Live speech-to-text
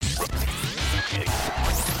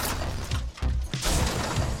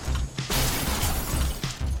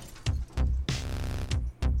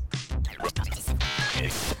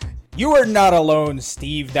You are not alone,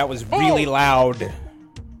 Steve. That was really loud. God.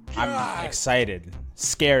 I'm excited.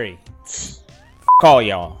 Scary. All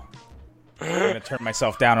y'all. I'm going to turn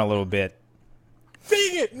myself down a little bit. Dang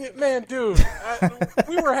it, man, dude.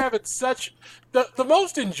 We were having such... The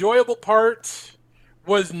most enjoyable part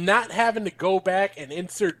was not having to go back and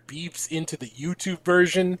insert beeps into the YouTube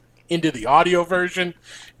version, into the audio version.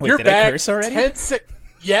 Wait, You're did back I curse already?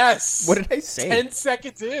 Yes. What did I say? 10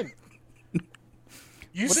 seconds in.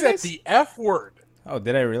 You What did said I the F word. Oh,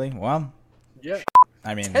 did I really? Well, Yeah.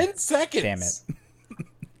 I mean... 10 seconds. Damn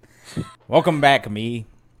it. Welcome back, me.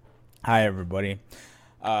 Hi, everybody.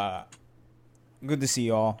 Good to see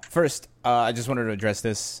you all. First, I just wanted to address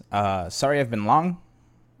this. Sorry I've been long.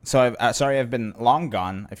 Sorry I've been long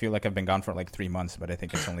gone. I feel like I've been gone for like 3 months, but I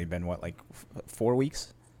think it's only been, 4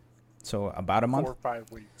 weeks? So about a month? 4 or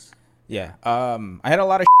 5 weeks. Yeah. I had a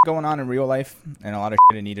lot of going on in real life and a lot of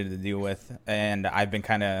I needed to deal with. And I've been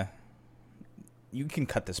kind of... You can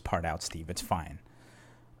cut this part out, Steve. It's fine.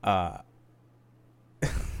 I've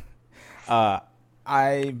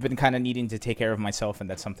been kind of needing to take care of myself, and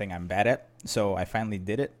that's something I'm bad at. So I finally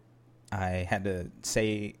did it. I had to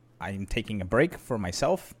say I'm taking a break for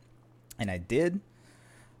myself, and I did.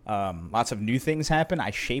 Lots of new things happened.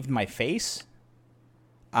 I shaved my face.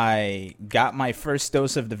 I got my first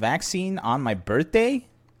dose of the vaccine on my birthday,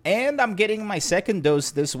 and I'm getting my second dose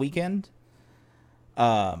this weekend.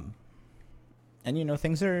 And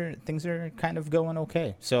things are kind of going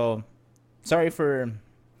okay. So sorry for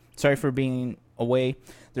being away.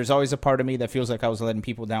 There's always a part of me that feels like I was letting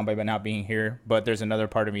people down by not being here, but there's another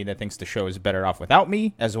part of me that thinks the show is better off without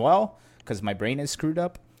me as well, because my brain is screwed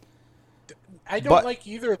up. I don't like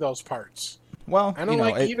either of those parts. Well, I don't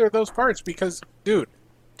like either of those parts because, dude,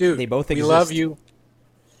 they both exist. We love you.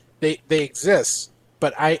 They exist,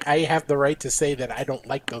 but I have the right to say that I don't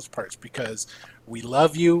like those parts because we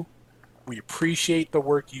love you, we appreciate the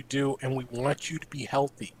work you do, and we want you to be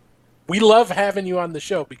healthy. We love having you on the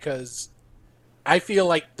show because I feel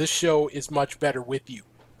like this show is much better with you.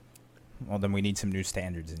 Well, then we need some new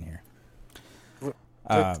standards in here.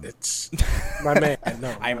 It's my man.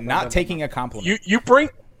 No, I'm not taking a compliment. You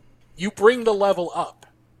bring the level up.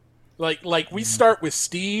 Like we start with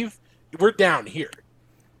Steve, we're down here.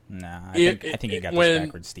 Nah, I think you got this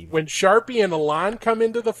backwards, Steve. When Sharpie and Alon come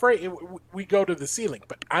into the fray, we go to the ceiling.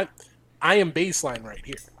 But I am baseline right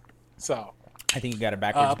here. So I think you got it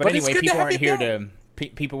backwards. But anyway,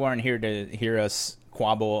 people aren't here to hear us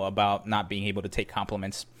quabble about not being able to take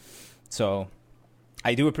compliments. So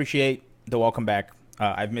I do appreciate the welcome back.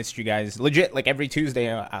 I've missed you guys legit. Like every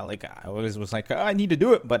Tuesday, I always was like, I need to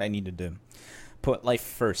do it, but I needed to put life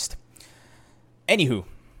first. Anywho,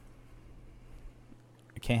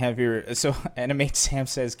 I can't have your... So Animate Sam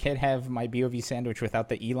says, can't have my BOV sandwich without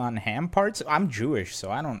the Elon ham parts. I'm Jewish,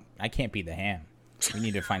 so I can't be the ham. We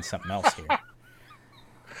need to find something else here. All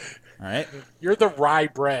right? You're the rye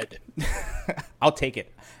bread. I'll take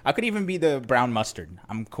it. I could even be the brown mustard.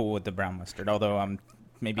 I'm cool with the brown mustard, although I'm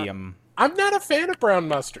not a fan of brown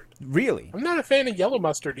mustard. Really? I'm not a fan of yellow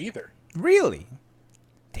mustard either. Really?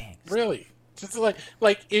 Dang. Really? Just like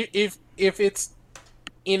if it's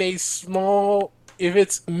in a small, if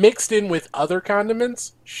it's mixed in with other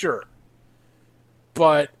condiments, sure.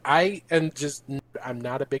 But I'm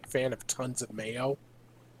not a big fan of tons of mayo,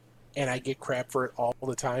 and I get crap for it all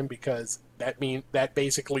the time because that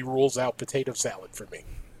basically rules out potato salad for me.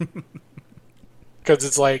 Because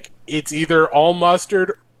it's like it's either all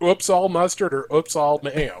mustard, all mustard, or all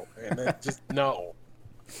mayo, and it's just no.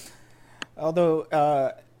 Although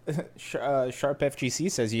Sharp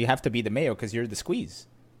FGC says you have to be the mayo because you're the squeeze.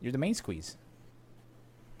 You're the main squeeze.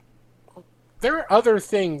 There are other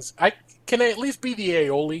things. Can I at least be the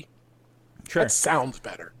aioli? Sure. That sounds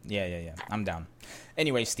better. Yeah. I'm down.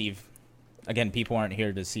 Anyway, Steve, again, people aren't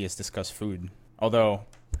here to see us discuss food. Although,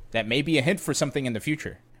 that may be a hint for something in the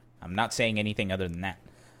future. I'm not saying anything other than that.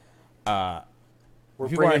 We're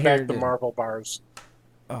bringing back the Marvel bars.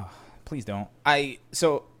 Oh, please don't. I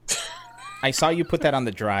saw you put that on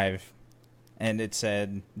the drive, and it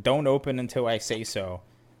said, don't open until I say so.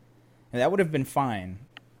 And that would have been fine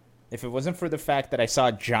if it wasn't for the fact that I saw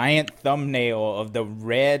a giant thumbnail of the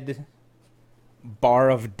red bar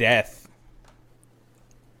of death.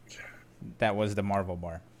 That was the Marvel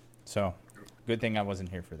bar. So, good thing I wasn't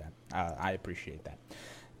here for that. I appreciate that.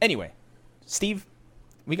 Anyway, Steve,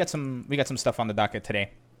 we got some stuff on the docket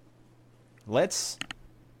today. Let's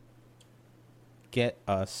get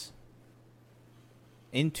us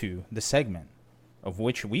into the segment of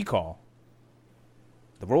which we call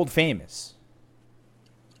the world famous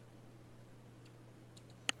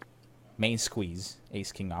Main Squeeze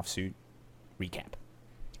Ace King Offsuit recap.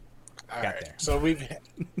 All Got right. there. So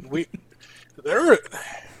there,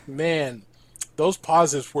 man, those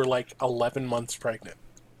pauses were like 11 months pregnant.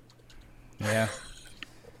 Yeah.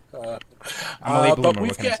 I'm a late bloomer. But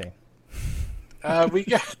What can I say? we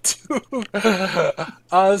got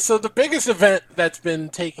to. So the biggest event that's been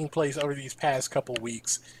taking place over these past couple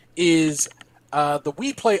weeks is the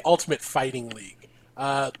We Play Ultimate Fighting League.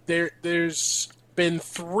 There's been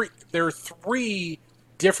three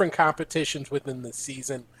different competitions within the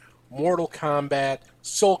season: Mortal Kombat,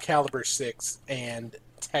 Soul Calibur 6, and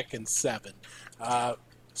Tekken 7.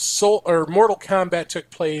 Mortal Kombat took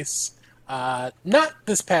place not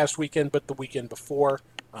this past weekend, but the weekend before.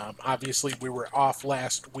 Obviously, we were off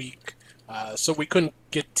last week, so we couldn't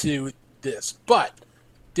get to this. But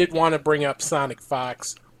did want to bring up Sonic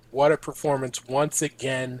Fox. What a performance once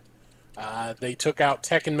again. They took out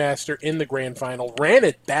Tekken Master in the grand final, ran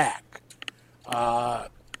it back.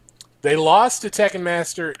 They lost to Tekken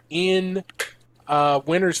Master in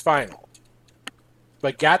winner's final,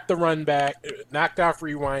 but got the run back, knocked off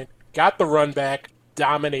Rewind, got the run back,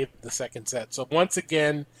 dominated the second set. So once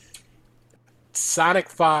again, Sonic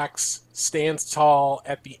Fox stands tall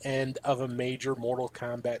at the end of a major Mortal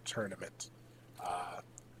Kombat tournament.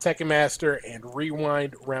 Tekken Master and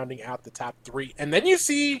Rewind rounding out the top three. And then you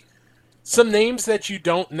see some names that you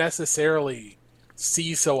don't necessarily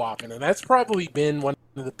see so often. And that's probably been one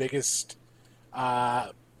of the biggest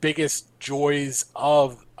joys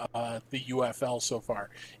of the UFL so far,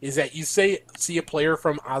 is that you see a player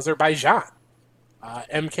from Azerbaijan,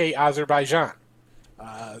 MK Azerbaijan.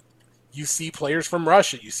 You see players from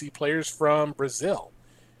Russia. You see players from Brazil.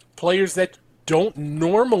 Players that don't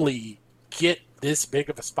normally get this big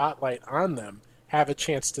of a spotlight on them have a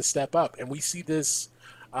chance to step up. And we see this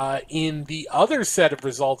in the other set of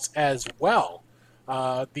results as well.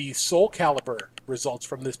 The Soul Calibur results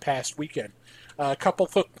from this past weekend. A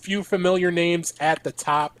few familiar names at the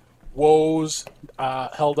top. Woes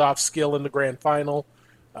held off Skill in the grand final.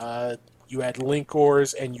 You had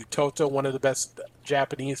Linkors and Utoto, one of the best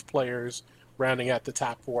Japanese players, rounding out the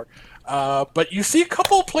top four. But you see a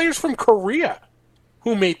couple of players from Korea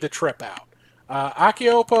who made the trip out.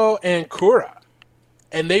 Akiopo and Kura.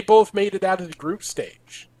 And they both made it out of the group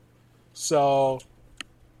stage. So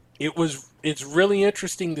it's really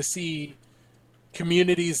interesting to see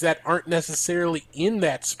communities that aren't necessarily in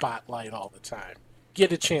that spotlight all the time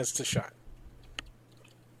get a chance to shine.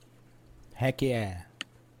 Heck yeah.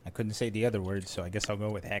 I couldn't say the other word, so I guess I'll go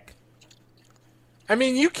with heck. I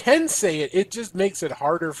mean, you can say it. It just makes it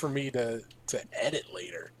harder for me to edit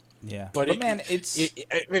later. Yeah. But man,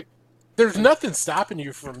 there's nothing stopping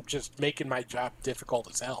you from just making my job difficult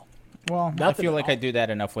as hell. Well, Nothing I feel like at all. I do that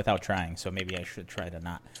enough without trying, so maybe I should try to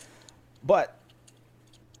not. But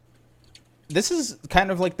this is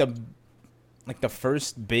kind of like the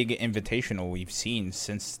first big invitational we've seen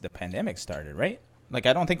since the pandemic started, right? Like,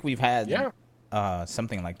 I don't think we've had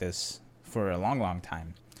something like this for a long, long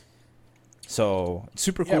time. So it's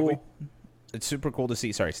super cool. It's super cool to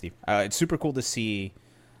see. Sorry, Steve. It's super cool to see.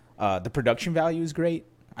 The production value is great.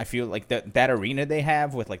 I feel like that arena they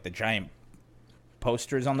have with like the giant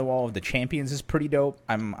posters on the wall of the champions is pretty dope.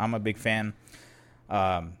 I'm a big fan.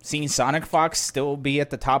 Seeing Sonic Fox still be at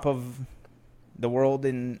the top of the world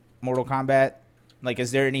in Mortal Kombat. Like,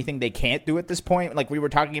 is there anything they can't do at this point? Like, we were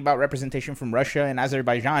talking about representation from Russia and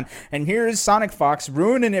Azerbaijan, and here's Sonic Fox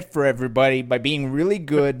ruining it for everybody by being really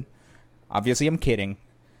good. Obviously, I'm kidding.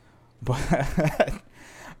 But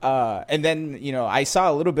and then, I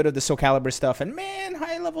saw a little bit of the Soul Calibur stuff, and man,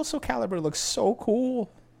 high-level Soul Calibur looks so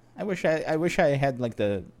cool. I wish I had, like,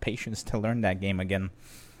 the patience to learn that game again.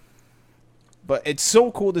 But it's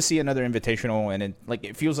so cool to see another invitational, and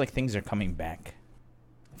it feels like things are coming back.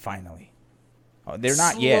 Finally. Oh, they're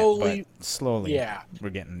not yet, but slowly. Yeah, we're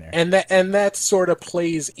getting there. And that sort of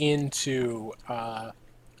plays into. I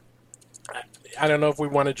don't know if we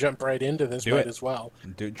want to jump right into this as well.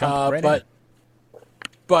 Jump right in.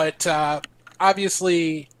 But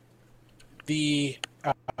obviously, the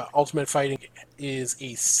Ultimate Fighting is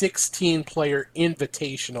a 16-player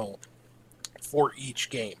invitational for each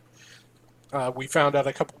game. We found out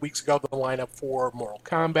a couple weeks ago the lineup for Mortal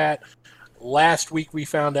Kombat. Last week we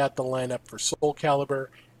found out the lineup for Soul Calibur,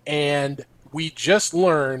 and we just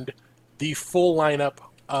learned the full lineup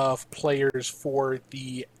of players for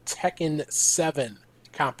the Tekken 7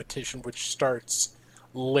 competition, which starts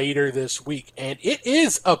later this week. And it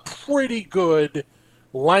is a pretty good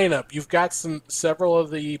lineup. You've got several of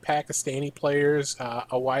the Pakistani players,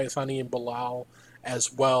 Awais Honey and Bilal,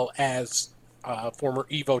 as well as former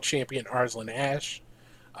EVO champion Arslan Ash.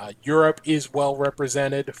 Europe is well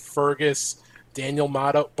represented. Fergus, Daniel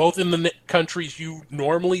Mato, both in the countries you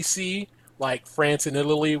normally see, like France and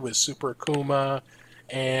Italy with Super Kuma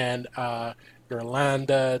and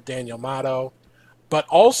Yolanda, Daniel Mato, but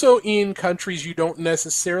also in countries you don't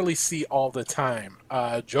necessarily see all the time.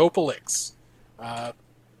 Jopalix,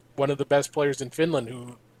 one of the best players in Finland,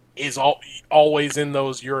 who is always in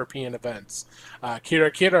those European events. Kira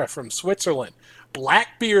Kira from Switzerland.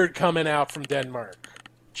 Blackbeard coming out from Denmark.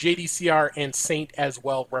 JDCR and Saint as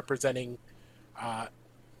well representing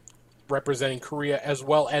Korea, as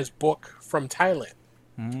well as Book from Thailand.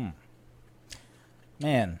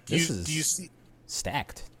 Man, this is do you see,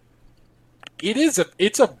 stacked.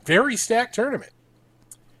 It's a very stacked tournament.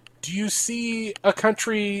 Do you see a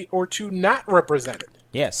country or two not represented?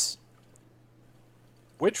 Yes.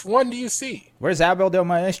 Which one do you see? Where's Abel Del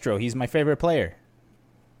Maestro? He's my favorite player.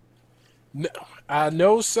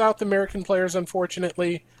 No South American players,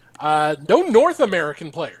 unfortunately. No North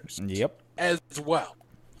American players. Yep. As well.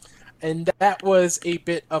 And that was a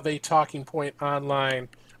bit of a talking point online.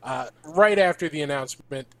 Right after the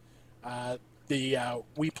announcement, the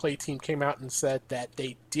We Play team came out and said that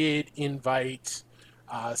they did invite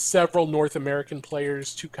several North American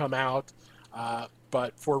players to come out,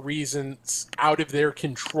 but for reasons out of their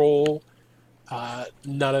control,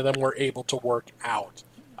 none of them were able to work out.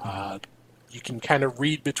 You can kind of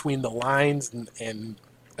read between the lines and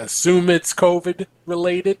assume it's COVID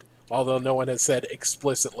related, although no one has said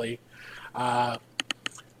explicitly.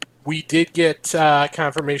 We did get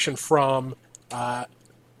confirmation from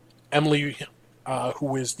Emily,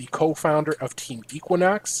 who is the co-founder of Team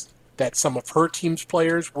Equinox, that some of her team's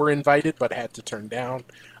players were invited but had to turn down.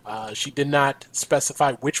 She did not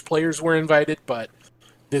specify which players were invited, but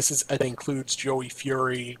it includes Joey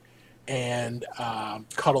Fury and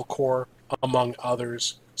Cuddlecore, among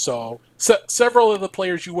others. So several of the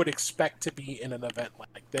players you would expect to be in an event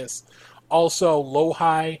like this. Also,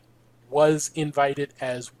 Lohai was invited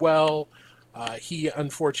as well. He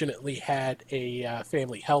unfortunately had a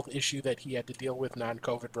family health issue that he had to deal with,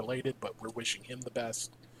 non-COVID related, but we're wishing him the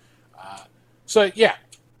best. So yeah,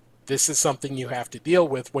 this is something you have to deal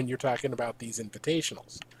with when you're talking about these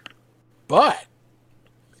invitationals. But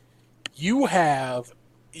you have,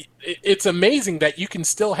 it's amazing that you can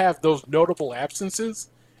still have those notable absences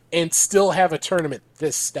and still have a tournament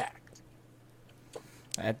this stacked.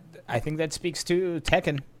 I think that speaks to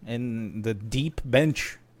Tekken and the deep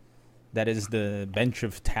bench that is the bench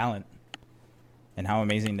of talent and how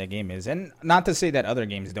amazing that game is. And not to say that other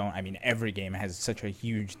games don't. I mean, every game has such a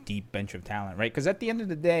huge, deep bench of talent, right? Because at the end of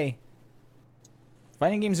the day,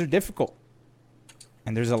 fighting games are difficult.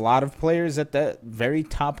 And there's a lot of players at the very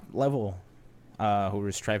top level who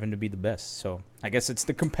are striving to be the best. So I guess it's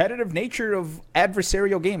the competitive nature of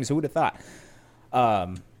adversarial games. Who would have thought?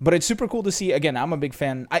 But it's super cool to see. Again, I'm a big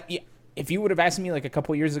fan. If you would have asked me like a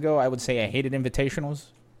couple years ago, I would say I hated invitationals,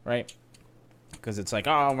 right? Because it's like,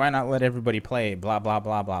 oh, why not let everybody play? Blah, blah,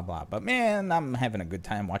 blah, blah, blah. But man, I'm having a good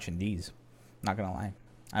time watching these. Not going to lie.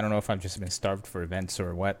 I don't know if I've just been starved for events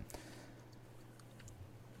or what.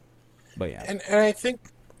 But yeah. And I think,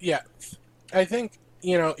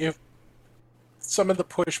 if some of the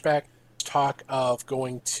pushback talk of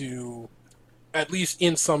going to, at least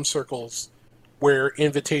in some circles, where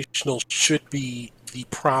invitationals should be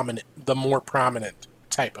the more prominent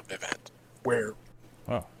type of event, where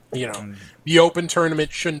the open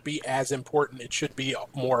tournament shouldn't be as important. It should be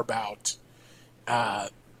more about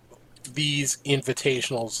these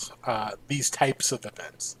invitationals, these types of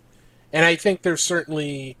events. And I think there's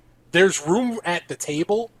room at the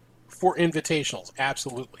table for invitationals,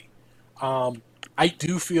 absolutely. I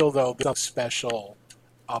do feel, though, there's something special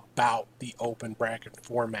about the open bracket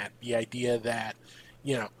format. The idea that,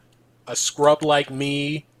 a scrub like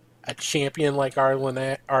me, a champion like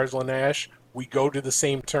Arslan Ash, we go to the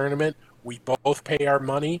same tournament, we both pay our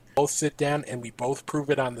money, both sit down, and we both prove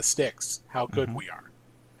it on the sticks how good we are.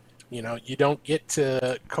 You don't get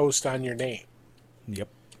to coast on your name. Yep.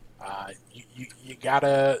 You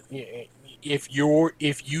gotta, if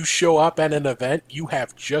you show up at an event, you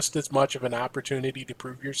have just as much of an opportunity to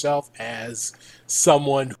prove yourself as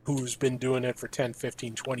someone who's been doing it for 10,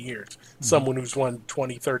 15, 20 years, someone who's won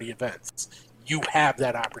 20, 30 events. You have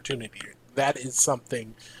that opportunity. That is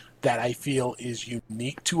something that I feel is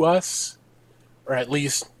unique to us, or at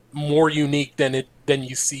least more unique than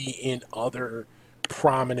you see in other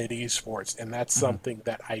prominent esports, and that's something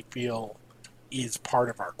that I feel is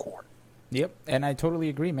part of our core. Yep, and I totally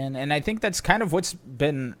agree, man. And I think that's kind of what's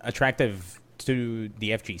been attractive to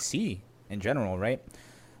the FGC in general, right?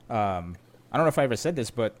 I don't know if I ever said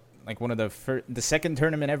this, but like one of the second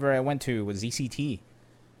tournament ever I went to was ECT.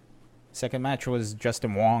 Second match was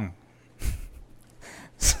Justin Wong.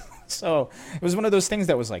 So it was one of those things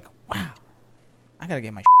that was like, wow, I gotta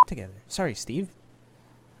get my together. Sorry, Steve.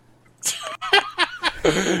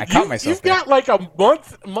 I caught myself. You've got like a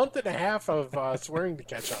month and a half of swearing to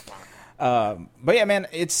catch up on. But yeah, man,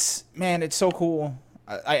 it's so cool.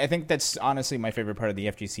 I think that's honestly my favorite part of the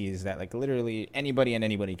FGC is that like literally anybody and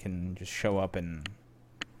anybody can just show up and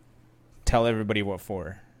tell everybody what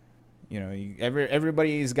for. You know,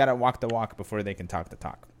 everybody's got to walk the walk before they can talk the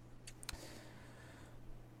talk.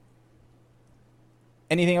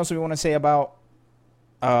 Anything else we want to say about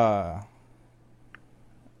UFL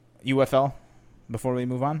before we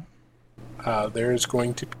move on? There's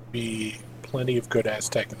going to be plenty of good ass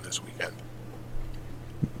Tekken this weekend.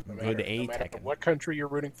 No matter Tekken. What country you're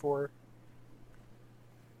rooting for.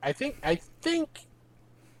 I think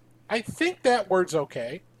that word's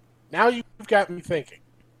okay. Now you've got me thinking.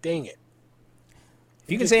 Dang it.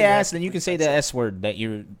 If you can say ass, then you can say the S word that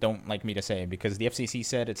you don't like me to say because the FCC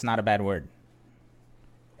said it's not a bad word.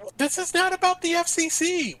 This is not about the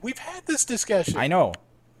FCC. We've had this discussion. I know,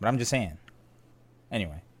 but I'm just saying.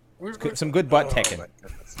 Anyway, some good butt Tekken.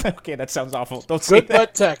 Okay, that sounds awful. Don't say good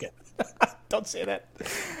that. Butt Tekken. Don't say that.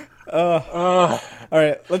 All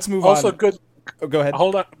right, let's move on. Also, good. Oh, go ahead.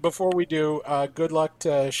 Hold on. Before we do, good luck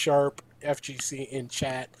to Sharp FGC in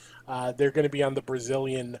chat. They're going to be on the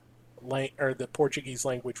Brazilian or the Portuguese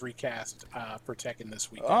language recast for Tekken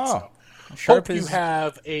this weekend. Oh, so Sharp hope you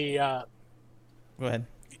have a. Go ahead.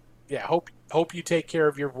 Yeah, hope you take care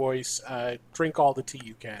of your voice. Drink all the tea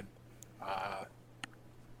you can. I'm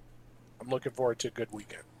looking forward to a good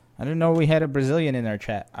weekend. I didn't know we had a Brazilian in our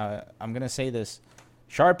chat. I'm gonna say this.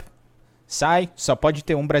 Sharp, sai, só pode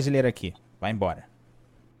ter brasileiro aqui. Vai embora.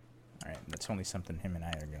 All right, that's only something him and I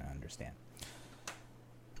are gonna understand.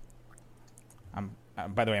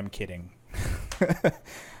 By the way, I'm kidding.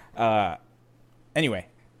 Anyway,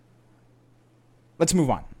 let's move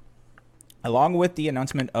on. Along with the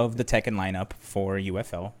announcement of the Tekken lineup for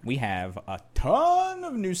UFL, we have a ton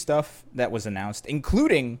of new stuff that was announced,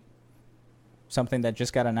 including something that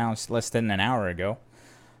just got announced less than an hour ago.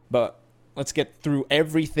 But let's get through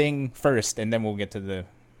everything first, and then we'll get to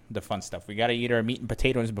the fun stuff. We got to eat our meat and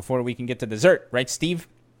potatoes before we can get to dessert, right, Steve?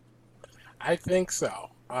 I think so.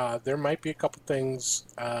 There might be a couple things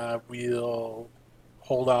we'll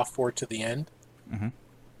hold off for to the end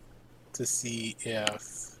to see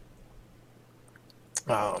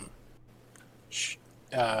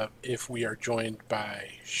if we are joined by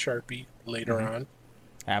Sharpie later on.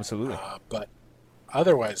 Absolutely. But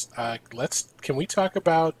otherwise, can we talk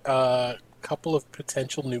about a couple of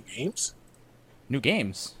potential new games? New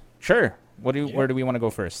games? Sure. Where do we want to go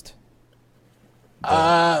first?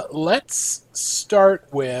 Let's start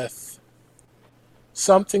with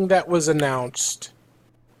something that was announced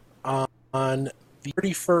on the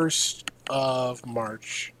 31st of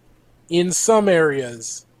March. In some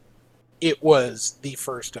areas, it was the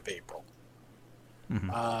 1st of April.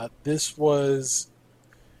 This was...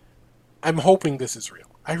 I'm hoping this is real.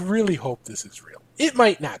 I really hope this is real. It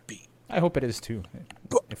might not be. I hope it is too.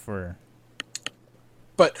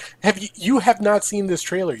 But you have not seen this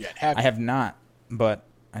trailer yet, have you? I have not, but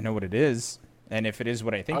I know what it is. And if it is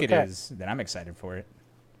what I think it is, then I'm excited for it.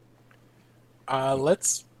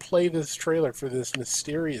 Let's play this trailer for this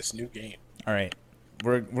mysterious new game. All right.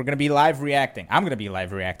 We're going to be live reacting. I'm going to be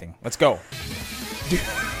live reacting. Let's go.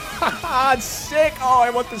 It's sick. Oh, I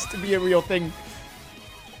want this to be a real thing.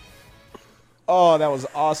 Oh, that was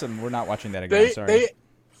awesome. We're not watching that again. Sorry.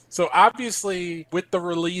 So obviously, with the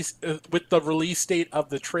release date of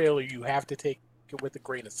the trailer, you have to take it with a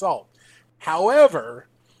grain of salt. However,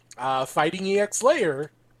 Fighting EX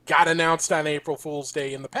Layer got announced on April Fool's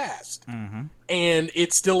Day in the past, and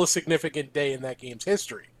it's still a significant day in that game's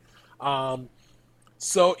history.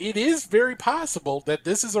 So it is very possible that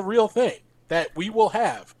this is a real thing, that we will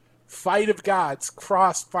have Fight of Gods,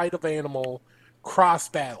 cross Fight of Animal, cross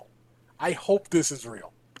battle. I hope this is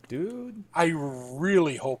real. Dude. I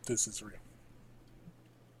really hope this is real.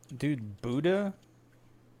 Dude, Buddha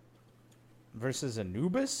versus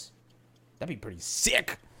Anubis? That'd be pretty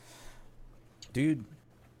sick. Dude,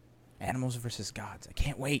 animals versus gods. I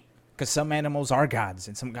can't wait. Because some animals are gods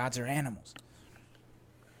and some gods are animals.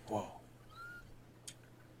 Whoa.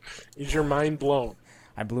 Is your mind blown?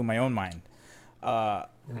 I blew my own mind. All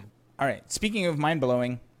right. Speaking of mind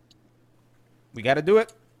blowing, we got to do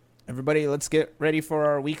it. Everybody, let's get ready for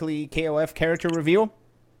our weekly KOF character reveal.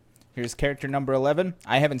 Here's character number 11.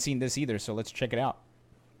 I haven't seen this either, so let's check it out.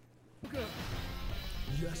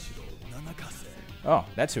 Oh,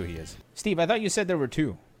 that's who he is. Steve, I thought you said there were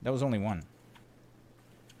two. That was only one.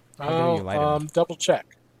 Double check.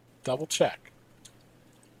 What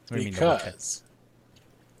do you mean double check?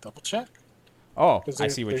 Double check. Oh, 'Cause I there-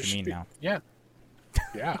 see what there you should mean be- now. Yeah.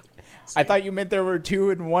 Yeah. I thought you meant there were 2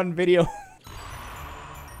 in one video.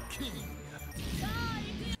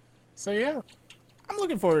 So yeah. I'm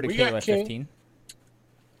looking forward to We got KOF King. 15.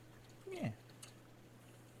 Yeah.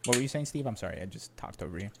 What were you saying, Steve? I'm sorry, I just talked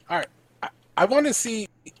over you. All right. I want to see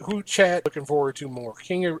who Chad looking forward to more,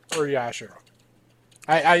 King or Yashiro.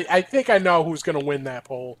 I think I know who's going to win that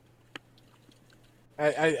poll.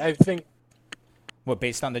 I think, What,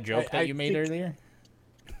 based on the joke I that you made think- earlier?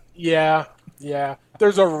 yeah.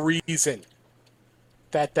 There's a reason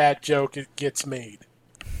that joke gets made.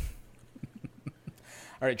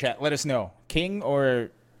 All right, chat, let us know. King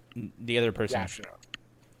or the other person? Yashiro.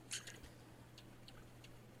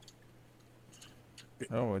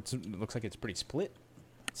 Oh, it looks like it's pretty split.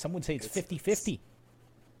 Some would say it's 50-50.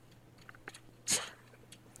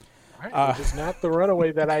 All right, which is not the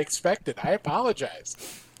runaway that I expected. I apologize.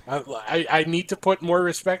 I need to put more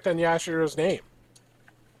respect on Yashiro's name.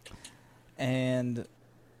 And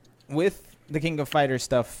with the King of Fighters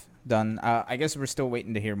stuff done, I guess we're still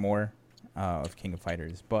waiting to hear more of King of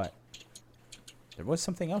Fighters. But there was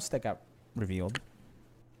something else that got revealed.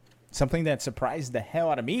 Something that surprised the hell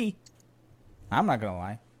out of me. I'm not going to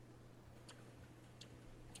lie.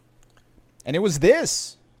 And it was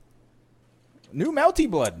this. New Melty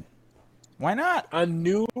Blood. Why not? A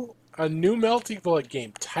new Melty Blood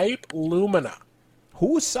game, Type Lumina.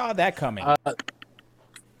 Who saw that coming?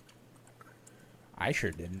 I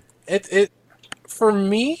sure didn't. It for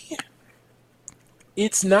me,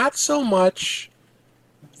 it's not so much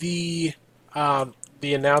the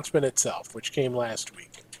announcement itself, which came last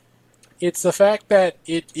week. It's the fact that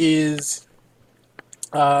it is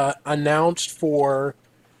announced for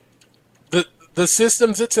the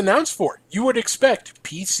systems it's announced for. You would expect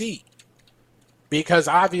PC, because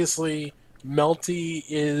obviously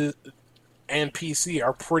Melty and PC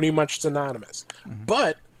are pretty much synonymous. Mm-hmm.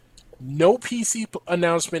 But no PC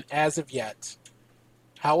announcement as of yet.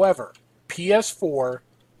 However, PS4,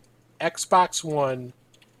 Xbox One,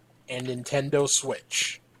 and Nintendo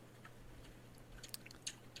Switch.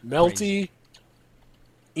 Melty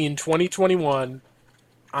in 2021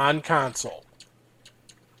 on console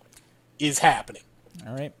is happening.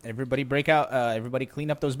 All right, everybody break out. Everybody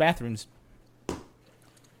clean up those bathrooms.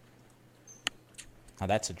 Now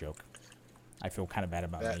that's a joke. I feel kind of bad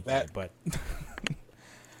about making it, but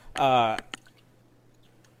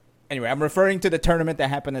anyway, I'm referring to the tournament that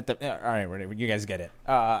happened at the. All right, whatever. You guys get it.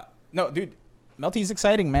 No, dude, Melty's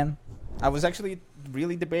exciting, man. I was actually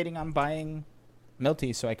really debating on buying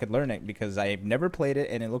Melty so I could learn it because I've never played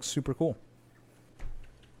it and it looks super cool.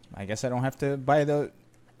 I guess I don't have to buy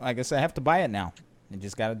I guess I have to buy it now. I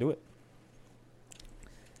just got to do it.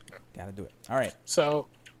 Got to do it. All right. So,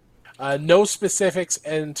 no specifics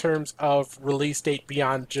in terms of release date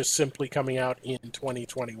beyond just simply coming out in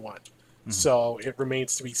 2021. Mm-hmm. So, it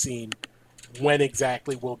remains to be seen when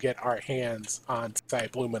exactly we'll get our hands on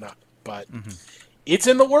Type Lumina. But it's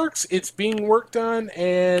in the works. It's being worked on,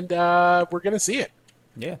 and we're going to see it.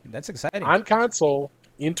 Yeah, that's exciting. On console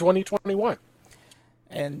in 2021.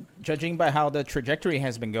 And judging by how the trajectory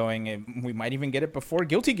has been going, we might even get it before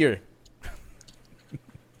Guilty Gear.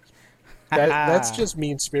 That's just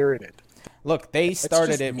mean-spirited. Look, they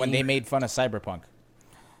started it when they made fun of Cyberpunk.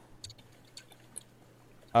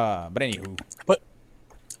 But anywho. But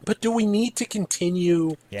do we need to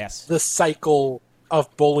continue yes. the cycle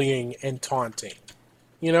of bullying and taunting?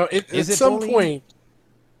 You know, at some bullying? point,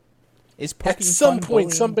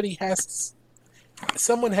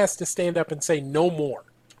 someone has to stand up and say, no more.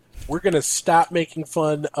 We're going to stop making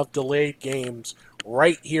fun of delayed games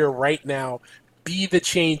right here, right now. Be the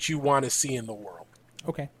change you want to see in the world.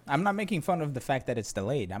 Okay. I'm not making fun of the fact that it's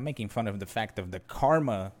delayed. I'm making fun of the fact of the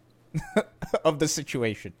karma of the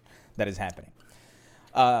situation that is happening.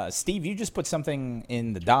 Steve, you just put something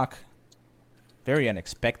in the doc. Very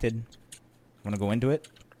unexpected. Want to go into it?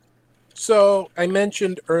 So, I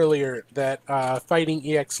mentioned earlier that Fighting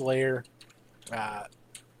EX Layer,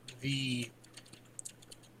 we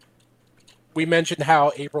mentioned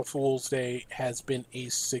how April Fool's Day has been a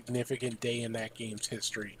significant day in that game's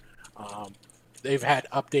history. They've had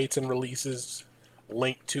updates and releases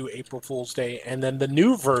linked to April Fool's Day, and then the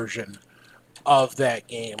new version of that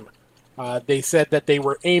game, they said that they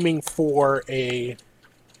were aiming for a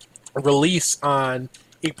release on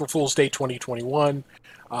April Fool's Day 2021.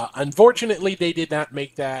 Unfortunately, they did not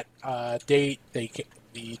make that date.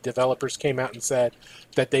 The developers came out and said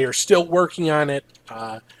that they are still working on it.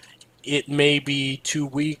 It may be 2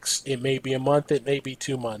 weeks, it may be a month, it may be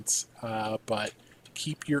 2 months, but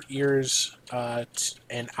keep your ears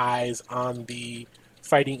and eyes on the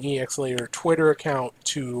Fighting EX Later Twitter account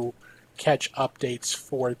to catch updates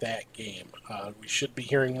for that game. We should be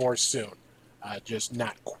hearing more soon, just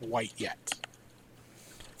not quite yet.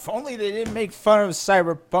 If only they didn't make fun of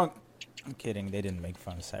Cyberpunk. I'm kidding, they didn't make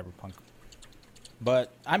fun of Cyberpunk.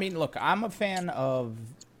 But, I mean, look, I'm a fan of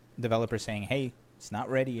developers saying, hey, it's not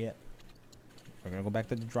ready yet. We're going to go back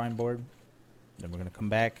to the drawing board. Then we're going to come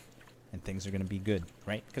back, and things are going to be good,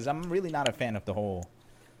 right? Because I'm really not a fan of the whole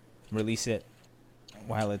release it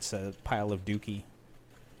while it's a pile of dookie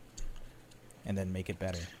and then make it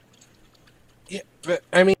better. Yeah, but,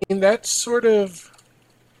 I mean, that's sort of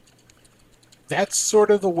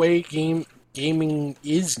the way gaming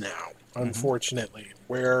is now, unfortunately,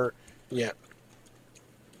 where, yeah,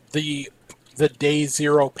 the day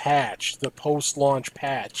zero patch, the post-launch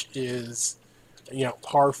patch is,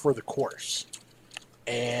 par for the course.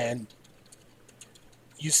 And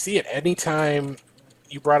you see it anytime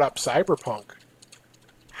you brought up Cyberpunk.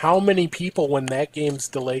 How many people, when that game's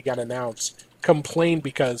delay got announced, complained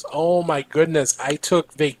because, oh my goodness, I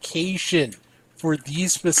took vacation for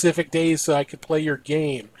these specific days so I could play your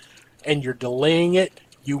game, and you're delaying it,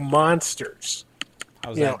 you monsters.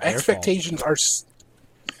 Expectations are...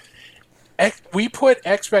 We put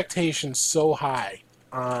expectations so high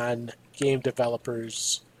on game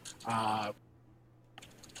developers.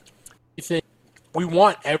 We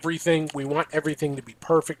want everything. We want everything to be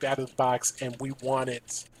perfect out of the box, and we want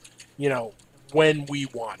it, when we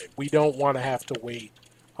want it. We don't want to have to wait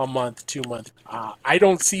a month, 2 months. I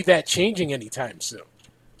don't see that changing anytime soon.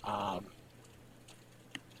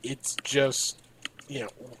 It's just,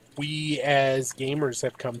 we as gamers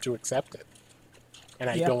have come to accept it. And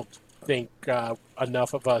I don't think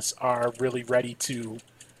enough of us are really ready to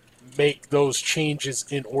make those changes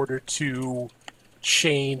in order to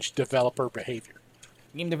change developer behavior.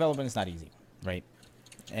 Game development is not easy, right?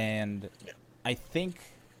 And I think,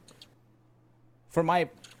 for my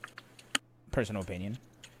personal opinion,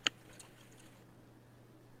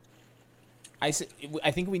 I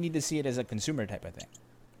think we need to see it as a consumer type of thing,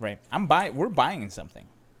 right? We're buying something.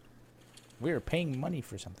 We're paying money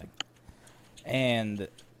for something. And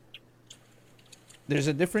there's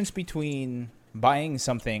a difference between buying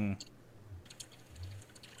something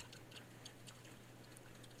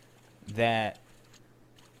that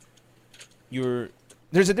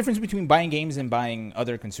there's a difference between buying games and buying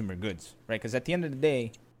other consumer goods, right? Because at the end of the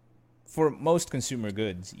day, for most consumer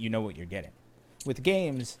goods, you know what you're getting. With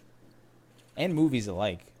games and movies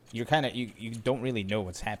alike, you don't really know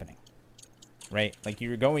what's happening, right? Like,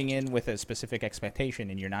 you're going in with a specific expectation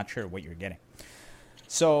and you're not sure what you're getting.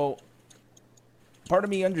 So part of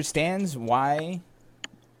me understands why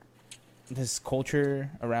this culture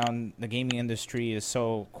around the gaming industry is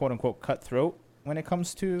so quote-unquote cutthroat when it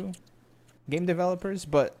comes to game developers,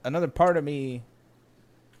 but another part of me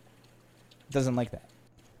doesn't like that.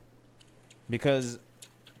 Because,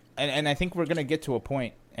 and I think we're going to get to a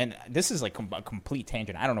point, and this is like a complete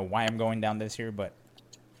tangent. I don't know why I'm going down this here, but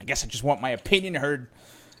I guess I just want my opinion heard.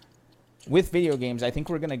 With video games, I think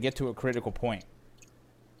we're going to get to a critical point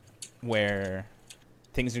where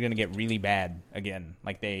things are going to get really bad again,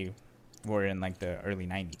 like they were in like the early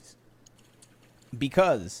 90s.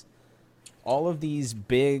 Because all of these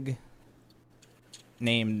big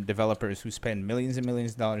name developers who spend millions and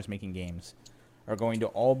millions of dollars making games are going to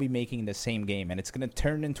all be making the same game, and it's going to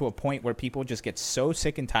turn into a point where people just get so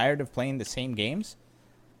sick and tired of playing the same games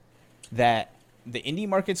that the indie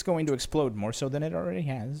market's going to explode more so than it already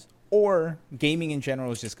has, or gaming in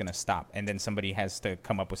general is just going to stop, and then somebody has to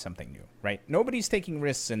come up with something new, right? Nobody's taking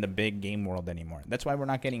risks in the big game world anymore. That's why we're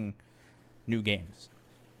not getting new games.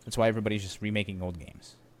 That's why everybody's just remaking old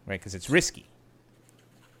games, right? Because it's risky.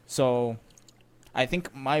 So I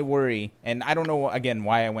think my worry, and I don't know, again,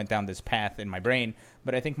 why I went down this path in my brain,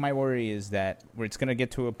 but I think my worry is that it's going to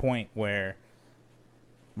get to a point where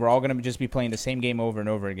we're all going to just be playing the same game over and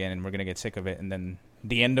over again, and we're going to get sick of it, and then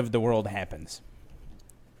the end of the world happens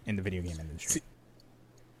in the video game industry. See,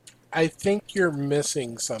 I think you're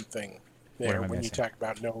missing something there when you talk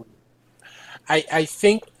about no. I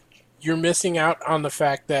think you're missing out on the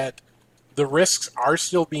fact that the risks are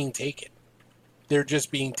still being taken. They're just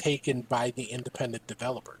being taken by the independent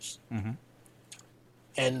developers. Mm-hmm.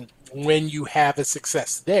 And when you have a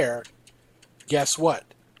success there, guess what?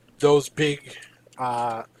 Those big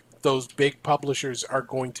publishers are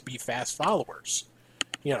going to be fast followers.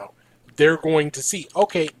 They're going to see,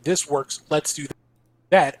 okay, this works, let's do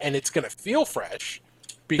that, and it's going to feel fresh.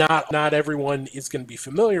 Not everyone is going to be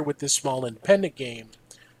familiar with this small independent game,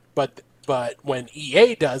 but when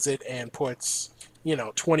EA does it and puts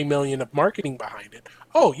 $20 million of marketing behind it,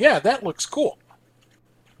 oh yeah, that looks cool.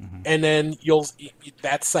 and then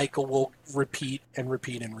that cycle will repeat and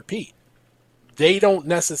repeat and repeat. They don't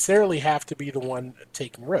necessarily have to be the one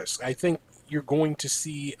taking risks. I think you're going to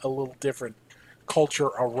see a little different culture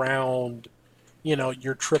around,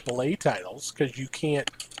 your AAA titles, because you can't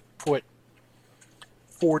put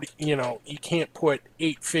 40, you can't put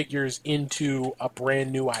 8 figures into a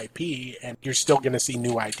brand new IP and you're still going to see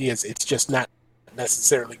new ideas. It's just not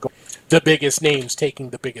necessarily the biggest names taking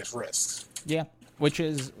the biggest risks. Yeah, which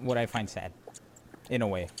is what I find sad, in a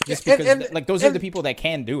way. Just because, those are the people that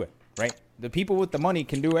can do it, right? The people with the money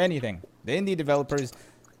can do anything. The indie developers,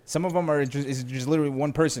 some of them is just literally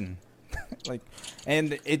one person.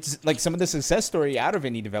 And it's like some of the success story out of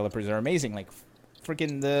indie developers are amazing. Like,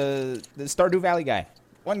 freaking the Stardew Valley guy.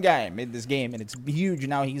 One guy made this game, and it's huge.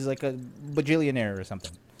 Now he's like a bajillionaire or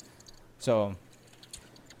something. So,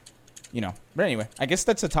 But anyway, I guess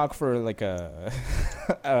that's a talk for like a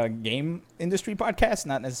game industry podcast,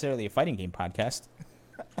 not necessarily a fighting game podcast.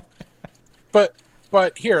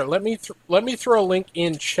 But here, let me throw a link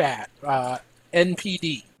in chat.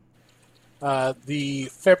 NPD, the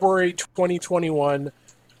February 2021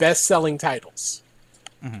 best-selling titles.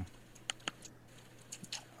 Mm-hmm.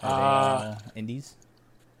 Are they indies?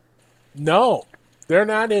 No, they're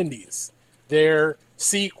not indies. They're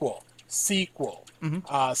sequel,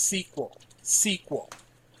 mm-hmm. Sequel, sequel.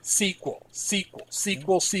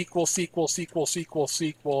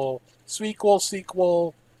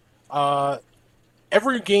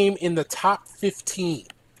 Every game in the top 15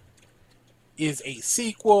 is a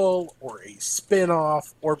sequel or a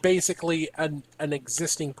spin-off or basically an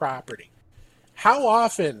existing property. How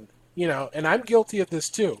often, and I'm guilty of this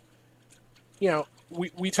too,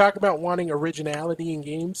 we talk about wanting originality in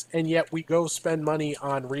games, and yet we go spend money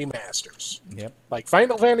on remasters. Yep. Like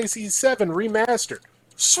Final Fantasy VII Remastered.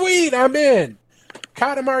 Sweet, I'm in.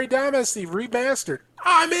 Katamari Damacy Remastered.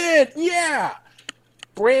 I'm in, yeah.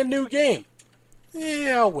 Brand new game.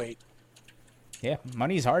 Yeah, I'll wait. Yeah,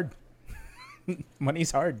 money's hard.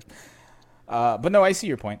 Money's hard. But no, I see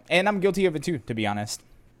your point. And I'm guilty of it too, to be honest.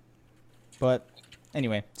 But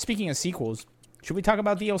anyway, speaking of sequels, should we talk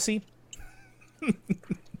about DLC?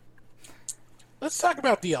 Let's talk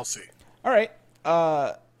about DLC. All right.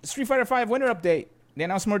 Street Fighter V Winter Update. They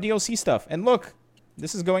announced more DLC stuff. And look,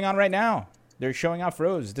 this is going on right now. They're showing off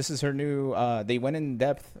Rose. This is her new... they went in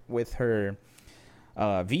depth with her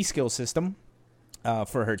V-skill system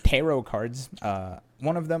for her tarot cards.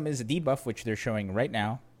 One of them is a debuff, which they're showing right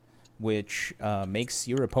now, which makes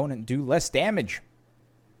your opponent do less damage.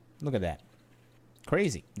 Look at that.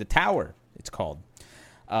 Crazy. The Tower, it's called.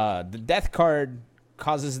 The death card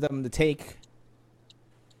causes them to take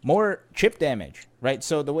more chip damage, right?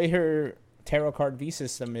 So the way her tarot card V skill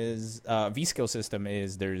system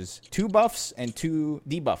is, there's 2 buffs and 2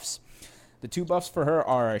 debuffs. The 2 buffs for her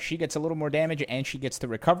are she gets a little more damage and she gets to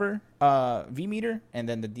recover V meter, and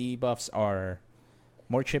then the debuffs are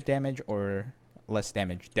more chip damage or less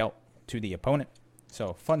damage dealt to the opponent.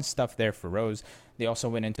 So fun stuff there for Rose. They also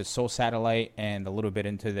went into Soul Satellite and a little bit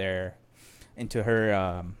into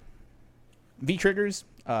her V triggers.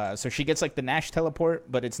 So she gets like the Nash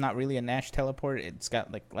teleport, but it's not really a Nash teleport. It's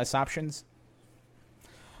got like less options.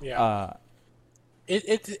 Yeah.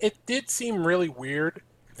 It did seem really weird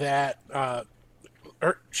that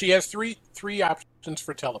she has three options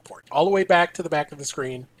for teleport. All the way back to the back of the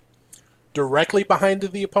screen, directly behind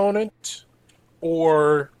the opponent,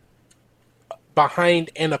 or behind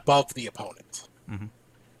and above the opponent. Mm-hmm.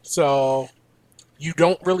 So you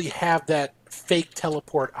don't really have that fake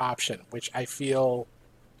teleport option, which I feel,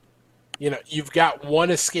 you've got 1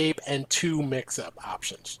 escape and 2 mix-up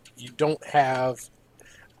options. You don't have,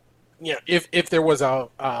 if there was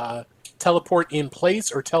a teleport in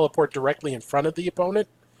place or teleport directly in front of the opponent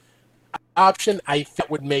option, I think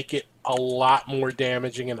would make it a lot more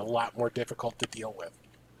damaging and a lot more difficult to deal with.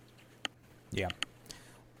 Yeah.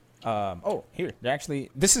 Here.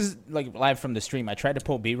 This is like live from the stream. I tried to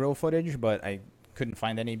pull B-roll footage, but I couldn't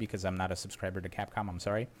find any because I'm not a subscriber to Capcom. I'm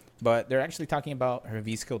sorry. But they're actually talking about her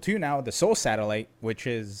V-Skill 2 now, the Soul Satellite, which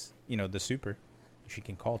is, the super. She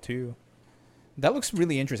can call too. That looks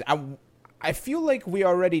really interesting. I feel like we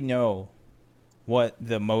already know what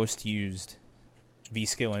the most used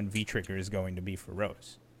V-Skill and V-Trigger is going to be for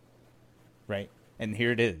Rose. Right? And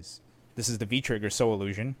here it is. This is the V-Trigger Soul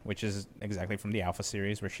Illusion, which is exactly from the Alpha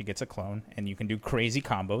series, where she gets a clone, and you can do crazy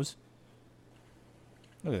combos.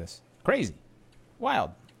 Look at this. Crazy.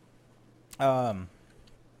 Wild.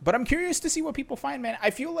 But I'm curious to see what people find, man. I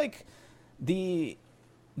feel like the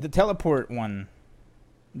teleport one,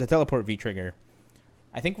 the teleport V-Trigger,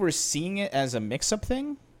 I think we're seeing it as a mix-up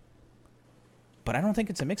thing, but I don't think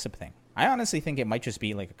it's a mix-up thing. I honestly think it might just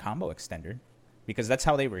be like a combo extender, because that's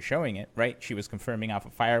how they were showing it, right? She was confirming off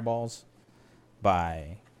of fireballs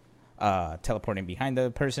by teleporting behind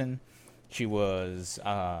the person. She was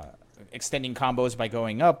extending combos by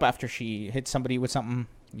going up after she hit somebody with something,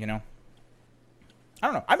 you know. I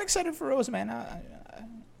don't know. I'm excited for Rose, man.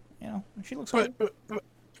 You know, she looks good. But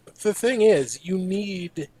the thing is, you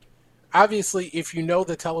need, obviously, if you know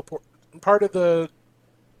the teleport, part of the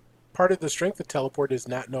strength of teleport is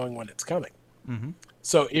not knowing when it's coming. Mm-hmm.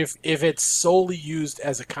 So if it's solely used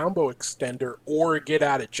as a combo extender or get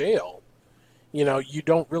out of jail, you know, you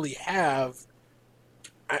don't really have.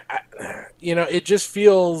 You know, it just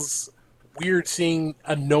feels weird seeing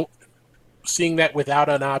that without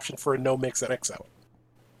an option for a no mix at XO.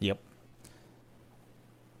 Yep.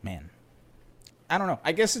 Man. I don't know.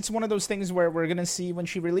 I guess it's one of those things where we're going to see when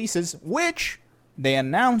she releases, which they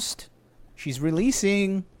announced she's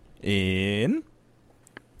releasing in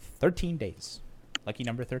 13 days. Lucky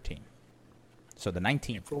number 13. So the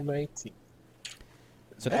 19th. April 19th.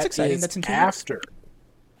 So that's exciting. That's in 2 after.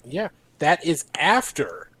 weeks. Yeah. That is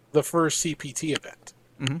after the first CPT event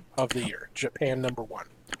of the year. Japan #1.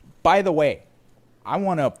 By the way, I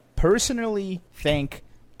want to personally thank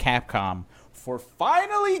Capcom for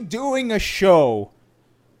finally doing a show,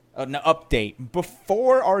 an update,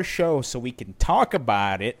 before our show so we can talk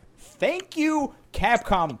about it. Thank you,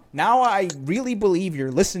 Capcom. Now I really believe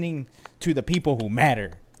you're listening to the people who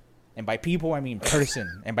matter. And by people, I mean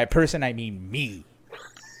person. And by person, I mean me.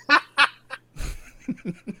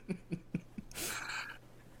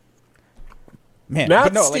 Man,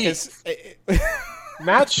 not no, Steve.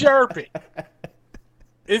 Not Sharpie.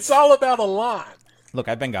 It's all about a line. Look,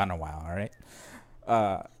 I've been gone a while, all right?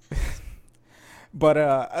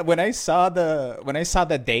 But when I saw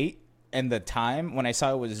the date and the time, when I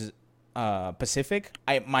saw it was Pacific,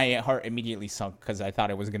 my heart immediately sunk because I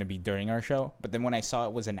thought it was going to be during our show. But then when I saw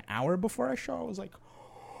it was an hour before our show, I was like,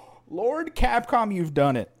 Lord Capcom, you've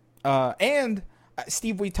done it. And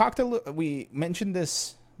Steve, we mentioned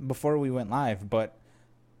this before we went live, but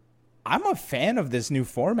I'm a fan of this new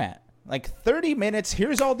format. Like 30 minutes,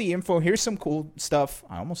 here's all the info, here's some cool stuff.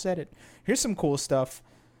 I almost said it. Here's some cool stuff.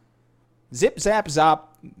 Zip, zap, zop.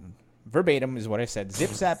 Verbatim is what I said. Zip,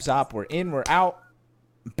 zap, zop. We're in, we're out.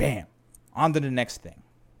 Bam. On to the next thing.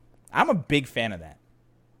 I'm a big fan of that,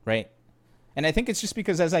 right? And I think it's just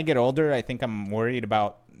because as I get older, I think I'm worried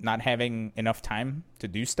about not having enough time to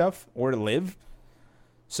do stuff or to live.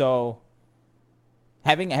 So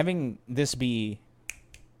having this be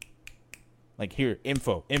like, here,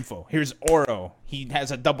 info. Here's Oro. He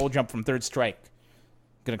has a double jump from third strike.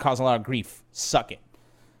 Gonna cause a lot of grief. Suck it.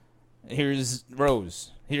 Here's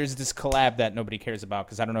Rose. Here's this collab that nobody cares about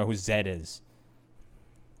because I don't know who Zed is.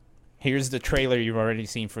 Here's the trailer you've already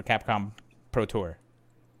seen for Capcom Pro Tour.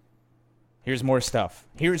 Here's more stuff.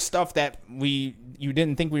 Here's stuff that you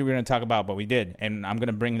didn't think we were going to talk about, but we did. And I'm going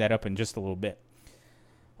to bring that up in just a little bit.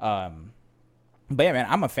 But yeah, man,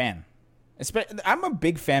 I'm a fan. I'm a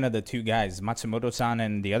big fan of the two guys, Matsumoto-san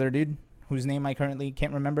and the other dude, whose name I currently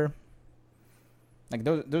can't remember. Like,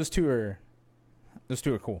 those two are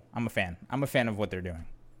cool. I'm a fan. I'm a fan of what they're doing.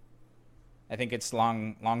 I think it's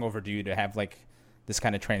long overdue to have, like, this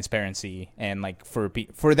kind of transparency and, like,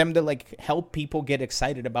 for them to, like, help people get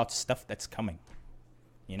excited about stuff that's coming.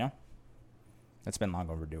 You know? That's been long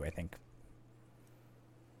overdue, I think.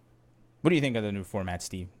 What do you think of the new format,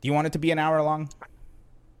 Steve? Do you want it to be an hour long?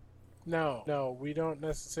 No, we don't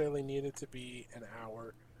necessarily need it to be an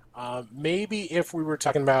hour. Maybe if we were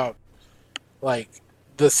talking about, like,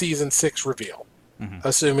 the Season 6 reveal,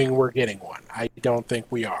 assuming we're getting one. I don't think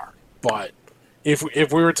we are. But if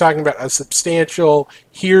we were talking about a substantial,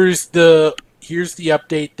 here's the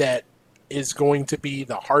update that is going to be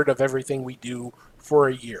the heart of everything we do for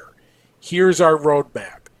a year. Here's our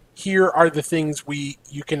roadmap. Here are the things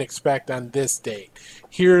you can expect on this date.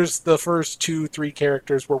 Here's the first 2-3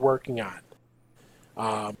 characters we're working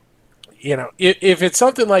on. If it's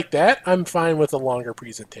something like that, I'm fine with a longer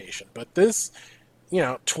presentation. But this,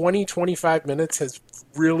 20-25 minutes has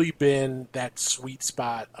really been that sweet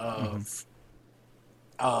spot of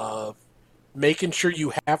making sure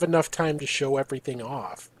you have enough time to show everything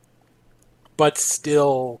off, but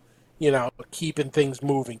still, keeping things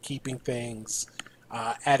moving, keeping things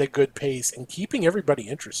at a good pace, and keeping everybody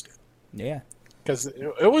interested. Yeah. Because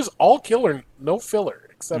it was all killer, no filler,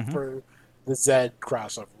 except for the Zed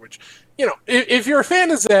crossover, which, if you're a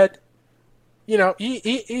fan of Zed,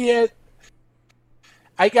 he had...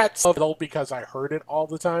 I got so little because I heard it all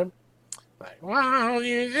the time. Like, wow,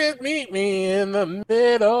 you just meet me in the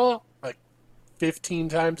middle. Like, 15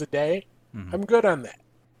 times a day. I'm good on that.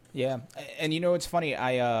 Yeah. And it's funny,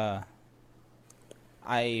 I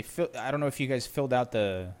I don't know if you guys filled out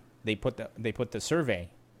they put the survey,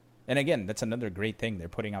 and again, that's another great thing. They're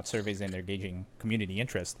putting out surveys and they're gauging community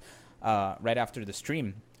interest right after the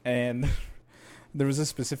stream, and there was a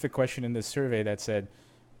specific question in this survey that said,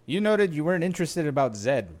 "You noted you weren't interested about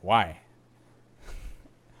Zed. Why?"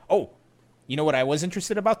 Oh, you know what I was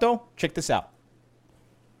interested about though? Check this out.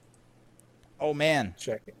 Oh man,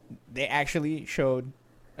 Check it. they actually showed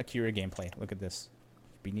Akira gameplay. Look at this,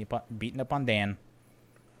 beating up on Dan.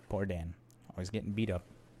 Poor Dan, always getting beat up.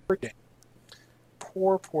 Poor Dan.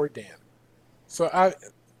 Poor Dan. So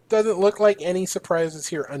doesn't look like any surprises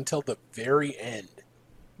here until the very end.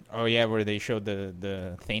 Oh yeah, where they showed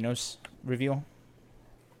the Thanos reveal.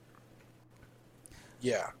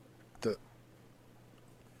 Yeah.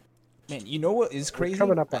 Man, you know what is crazy?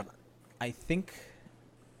 Coming up on it. I think.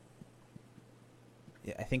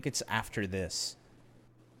 Yeah, I think it's after this.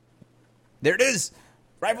 There it is.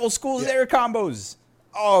 Rival schools air combos.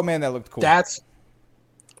 Oh man, that looked cool.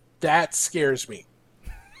 That scares me.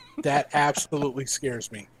 That absolutely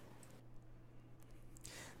scares me.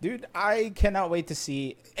 Dude, I cannot wait to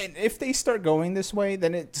see. And if they start going this way,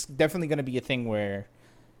 then it's definitely going to be a thing where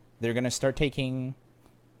they're going to start taking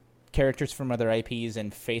characters from other IPs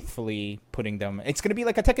and faithfully putting them. It's going to be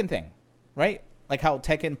like a Tekken thing, right? Like how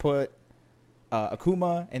Tekken put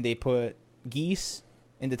Akuma and they put Geese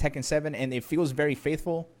into Tekken 7, and it feels very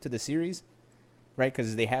faithful to the series, right?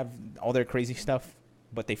 Because they have all their crazy stuff,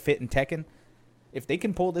 but they fit in Tekken. If they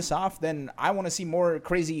can pull this off, then I want to see more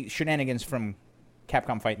crazy shenanigans from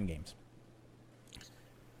Capcom fighting games.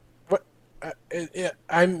 But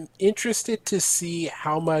I'm interested to see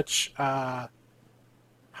how much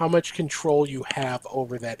control you have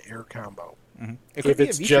over that air combo. Mm-hmm. It could be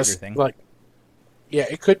a V-trigger thing. Like, yeah,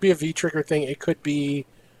 it could be a V-trigger thing. It could be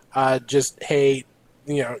just, hey,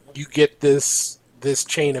 you get this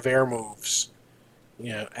chain of air moves,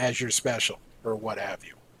 as your special or what have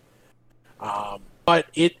you. But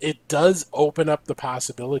it does open up the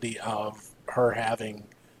possibility of her having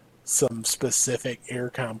some specific air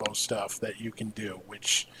combo stuff that you can do,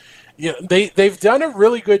 which they've done a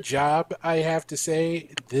really good job, I have to say,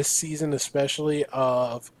 this season especially,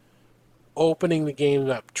 of opening the game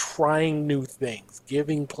up, trying new things,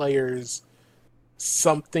 giving players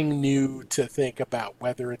something new to think about,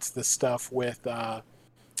 whether it's the stuff with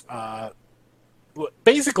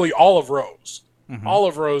basically Olive Rose. Mm-hmm.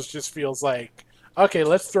 Olive Rose just feels like, okay,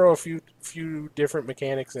 let's throw a few different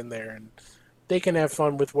mechanics in there and they can have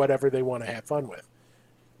fun with whatever they want to have fun with.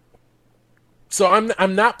 So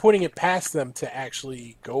I'm not putting it past them to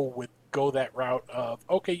actually go that route of,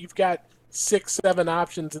 okay, you've got 6-7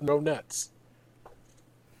 options and no nuts.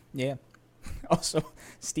 Yeah. Also,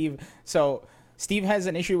 Steve has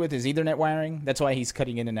an issue with his Ethernet wiring. That's why he's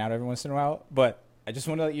cutting in and out every once in a while. But I just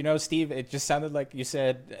want to let you know, Steve, it just sounded like you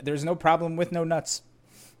said there's no problem with no nuts.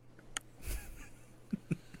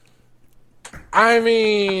 I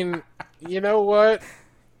mean, you know what?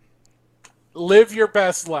 Live your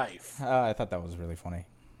best life. I thought that was really funny.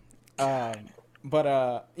 I'm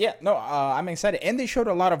excited. And they showed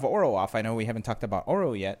a lot of Oro off. I know we haven't talked about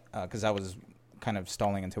Oro yet because I was kind of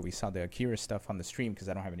stalling until we saw the Akira stuff on the stream because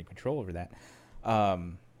I don't have any control over that.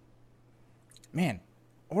 Man,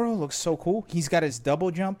 Oro looks so cool. He's got his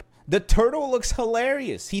double jump. The turtle looks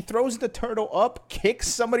hilarious. He throws the turtle up, kicks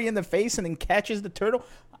somebody in the face, and then catches the turtle.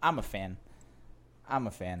 I'm a fan.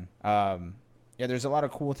 Yeah, there's a lot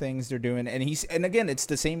of cool things they're doing, and again, it's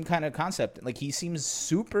the same kind of concept. Like, he seems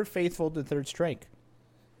super faithful to Third Strike.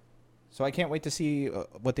 So I can't wait to see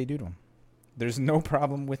what they do to him. There's no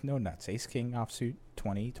problem with no nuts. Ace King Offsuit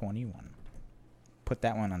 2021. Put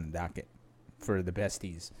that one on the docket for the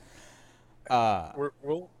besties.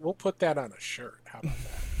 We'll put that on a shirt. How about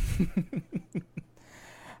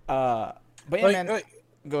that? But yeah, man,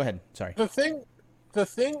 go ahead. Sorry. The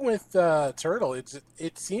thing with Turtle,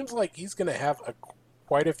 it seems like he's going to have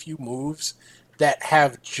quite a few moves that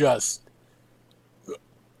have just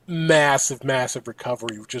massive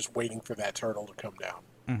recovery, just waiting for that turtle to come down.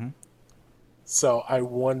 Mm-hmm. So I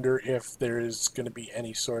wonder if there is going to be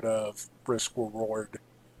any sort of risk reward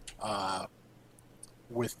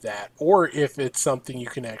with that, or if it's something you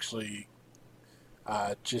can actually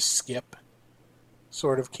just skip,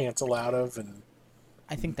 sort of cancel out of, and.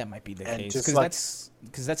 I think that might be the case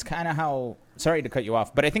because that's kind of how. Sorry to cut you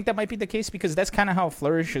off, but I think that might be the case because that's kind of how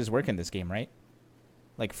flourishes work in this game, right?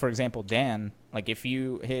 Like, for example, Dan. Like, if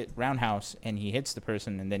you hit roundhouse and he hits the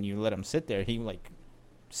person and then you let him sit there, he like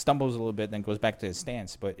stumbles a little bit, then goes back to his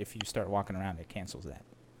stance. But if you start walking around, it cancels that.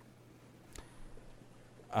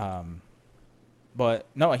 But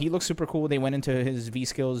no, he looks super cool. They went into his V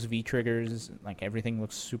skills, V triggers, like everything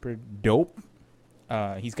looks super dope.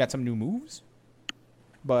 He's got some new moves,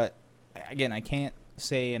 but again, I can't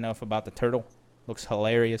say enough about the turtle. Looks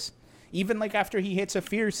hilarious. Even like after he hits a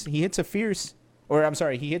kick,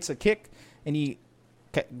 and he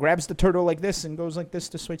grabs the turtle like this and goes like this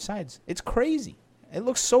to switch sides. It's crazy. It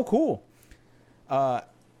looks so cool.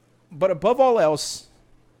 But above all else,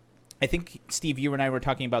 I think, Steve, you and I were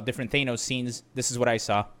talking about different Thanos scenes. This is what I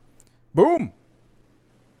saw. Boom!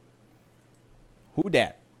 Who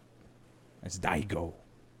dat? That's Daigo.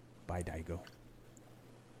 Bye, Daigo.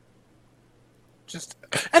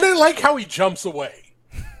 And I like how he jumps away.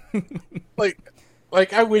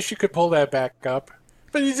 like I wish you could pull that back up.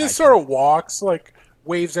 But he just sort of walks, like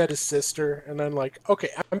waves at his sister, and then like, okay,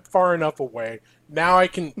 I'm far enough away. Now I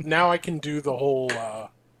can do the whole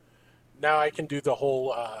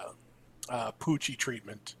Poochie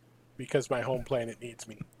treatment because my home planet needs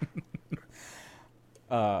me.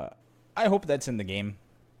 I hope that's in the game,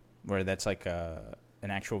 where that's like an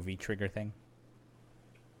actual V-trigger thing.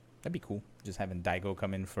 That'd be cool. Just having Daigo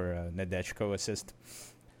come in for a Nadeshiko assist.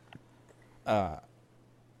 But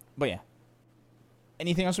yeah.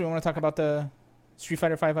 Anything else we want to talk about the Street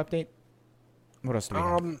Fighter V update? What else do we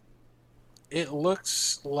have? It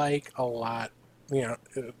looks like a lot.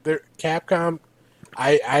 Capcom.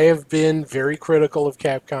 I have been very critical of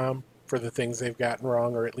Capcom for the things they've gotten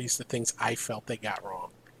wrong, or at least the things I felt they got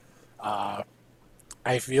wrong.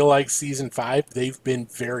 I feel like Season 5, they've been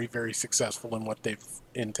very, very successful in what they've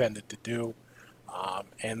intended to do,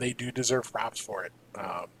 and they do deserve props for it.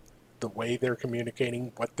 The way they're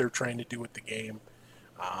communicating, what they're trying to do with the game,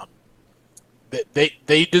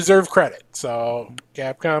 they deserve credit. So,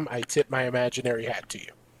 Capcom, I tip my imaginary hat to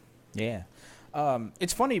you. Yeah.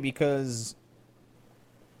 It's funny because,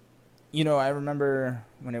 I remember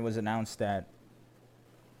when it was announced that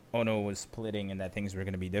Ono was splitting and that things were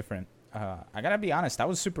going to be different. I got to be honest, I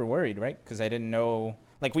was super worried, right? Because I didn't know,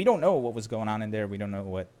 we don't know what was going on in there. We don't know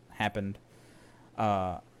what happened.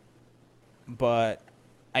 But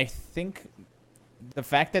I think the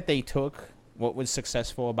fact that they took what was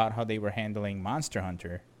successful about how they were handling Monster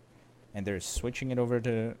Hunter and they're switching it over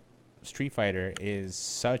to Street Fighter is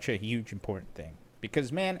such a huge important thing.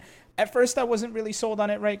 Because, man, at first I wasn't really sold on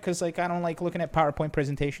it, right? Because, I don't like looking at PowerPoint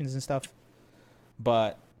presentations and stuff.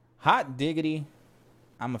 But hot diggity,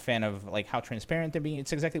 I'm a fan of, how transparent they're being.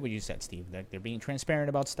 It's exactly what you said, Steve. They're being transparent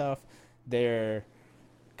about stuff. They're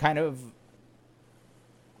kind of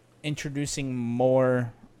introducing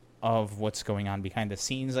more of what's going on behind the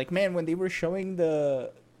scenes. When they were showing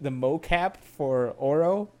the mocap for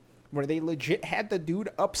Oro, where they legit had the dude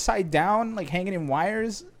upside down, hanging in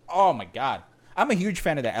wires. Oh, my God. I'm a huge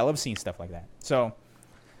fan of that. I love seeing stuff like that. So,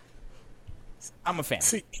 I'm a fan.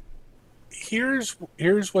 See, here's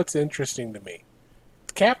what's interesting to me.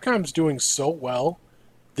 Capcom's doing so well.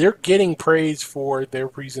 They're getting praise for their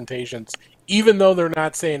presentations, even though they're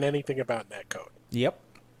not saying anything about netcode. Yep.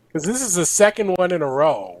 Because this is the second one in a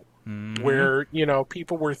row where,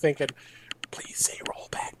 people were thinking, please say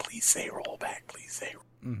rollback, please say rollback, please say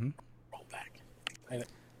rollback. And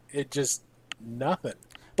it just, nothing.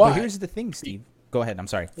 But here's the thing, Steve. Go ahead. I'm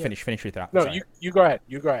sorry. Yeah. Finish your thought. No, you go ahead.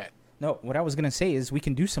 You go ahead. No, what I was going to say is we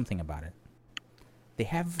can do something about it. They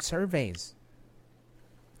have surveys.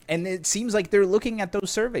 And it seems like they're looking at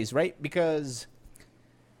those surveys, right? Because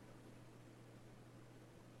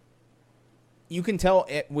you can tell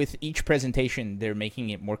with each presentation, they're making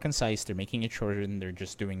it more concise, they're making it shorter, and they're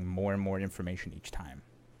just doing more and more information each time.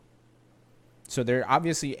 So they're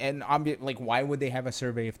obviously, why would they have a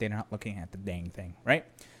survey if they're not looking at the dang thing, right?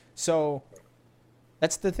 So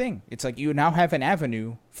that's the thing. It's you now have an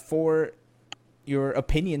avenue for your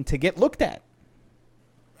opinion to get looked at.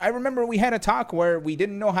 I remember we had a talk where we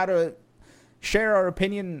didn't know how to share our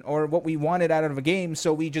opinion or what we wanted out of a game,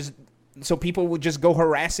 so people would just go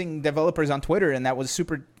harassing developers on Twitter, and that was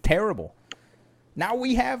super terrible. Now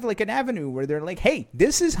we have an avenue where they're hey,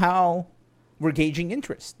 this is how we're gauging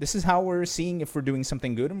interest. This is how we're seeing if we're doing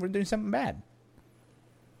something good and we're doing something bad.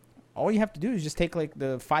 All you have to do is just take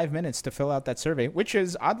the 5 minutes to fill out that survey, which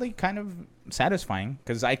is oddly kind of satisfying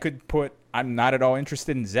because I could put I'm not at all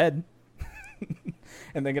interested in Zed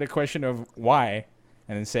and then get a question of why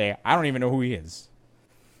and then say I don't even know who he is.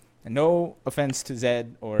 And no offense to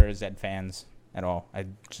Zed or Zed fans at all.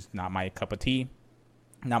 Just not my cup of tea.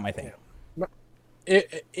 Not my thing.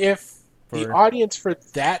 If the audience for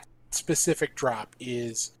that specific drop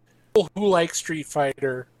is people who like Street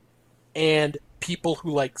Fighter and people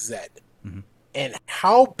who like Zed. And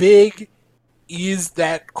how big is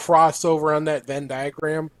that crossover on that Venn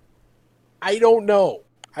diagram? I don't know.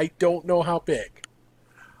 I don't know how big.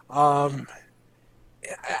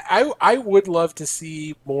 I would love to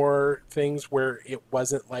see more things where it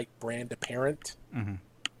wasn't like brand apparent. Mm-hmm.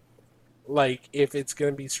 Like if it's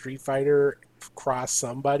going to be Street Fighter cross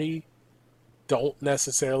somebody, don't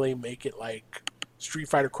necessarily make it like Street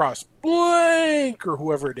Fighter cross blank or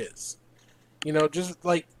whoever it is. Just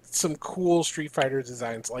like some cool Street Fighter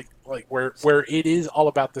designs, like where it is all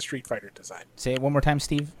about the Street Fighter design. Say it one more time,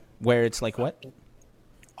 Steve. Where it's like what?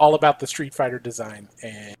 All about the Street Fighter design,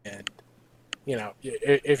 and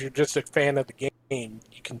if you're just a fan of the game,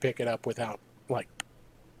 you can pick it up without like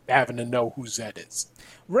having to know who Zed is.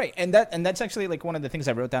 Right, and that's actually like one of the things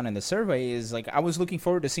I wrote down in the survey is like I was looking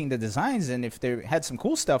forward to seeing the designs, and if they had some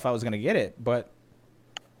cool stuff, I was gonna get it. But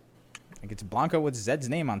like it's Blanca with Zed's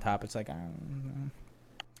name on top. It's like I'm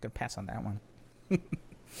gonna pass on that one.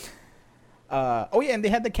 Oh yeah, and they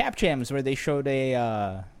had the Cap Jams where they showed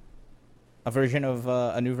a version of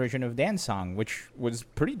a new version of Dan's song, which was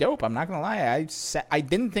pretty dope. I'm not gonna lie. I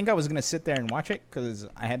didn't think I was gonna sit there and watch it because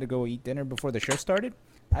I had to go eat dinner before the show started.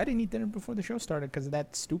 I didn't eat dinner before the show started because of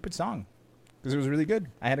that stupid song. Because it was really good.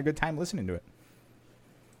 I had a good time listening to it.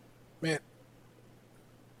 Man,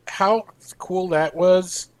 how cool that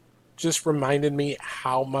was just reminded me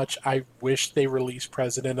how much I wish they released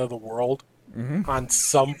President of the World on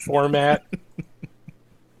some format.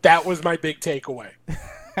 That was my big takeaway.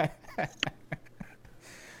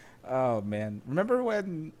 Oh, man. Remember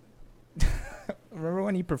when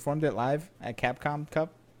he performed it live at Capcom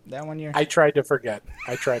Cup that one year? I tried to forget.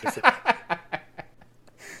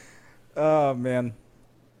 Oh, man.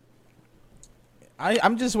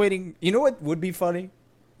 I'm just waiting. You know what would be funny?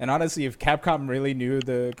 And honestly, if Capcom really knew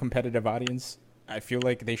the competitive audience, I feel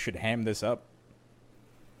like they should ham this up.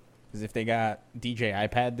 Because if they got DJ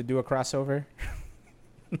iPad to do a crossover,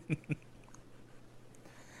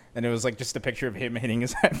 and it was like just a picture of him hitting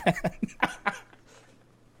his iPad.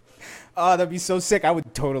 Oh, that'd be so sick. I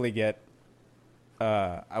would totally get.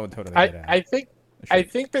 I think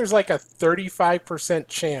there's like a 35%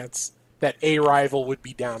 chance that A Rival would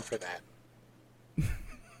be down for that.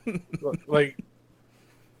 Like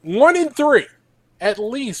 1 in 3, at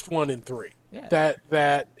least 1 in 3. Yeah.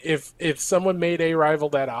 That if someone made A Rival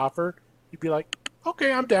that offer, you'd be like,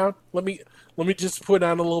 okay, I'm down. Let me just put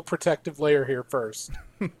on a little protective layer here first.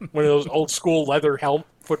 One of those old school leather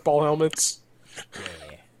football helmets.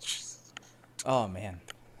 Yeah. Oh man,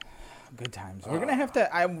 good times. We're gonna have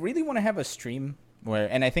to. I really want to have a stream where,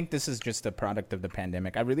 and I think this is just a product of the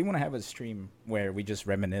pandemic. I really want to have a stream where we just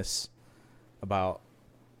reminisce about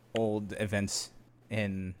old events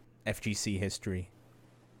in FGC history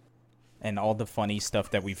and all the funny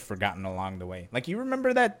stuff that we've forgotten along the way. Like you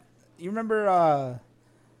remember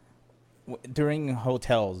during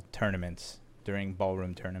hotel tournaments, during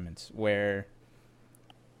ballroom tournaments, where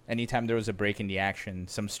anytime there was a break in the action,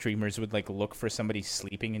 some streamers would like look for somebody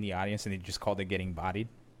sleeping in the audience and they just called it getting bodied.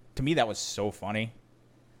 To me, that was so funny.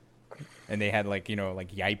 And they had like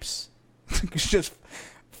yipes. It's just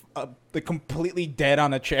the completely dead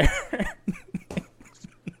on a chair.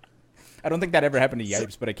 I don't think that ever happened to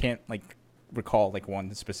Yipes, but I can't recall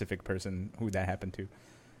one specific person who that happened to.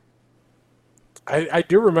 I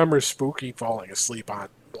do remember Spooky falling asleep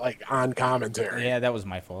on commentary. Yeah, that was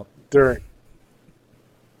my fault. During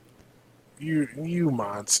you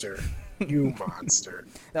monster. You monster.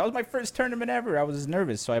 That was my first tournament ever. I was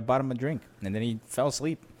nervous, so I bought him a drink, and then he fell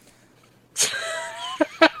asleep.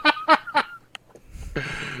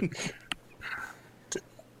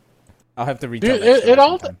 I'll have to retell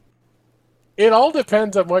that it all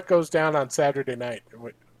depends on what goes down on Saturday night.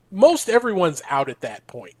 Most everyone's out at that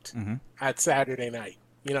point at Saturday night.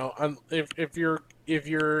 If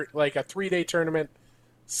you're like a 3-day tournament,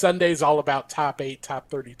 Sunday's all about top 8, top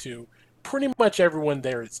 32. Pretty much everyone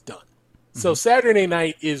there is done. So Saturday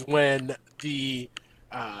night is when the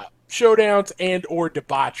showdowns and or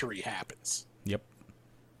debauchery happens. Yep.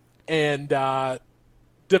 And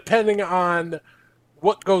depending on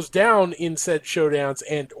what goes down in said showdowns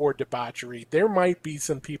and or debauchery, there might be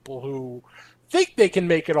some people who think they can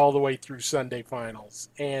make it all the way through Sunday finals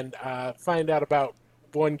and find out about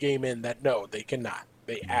one game in that no, they cannot.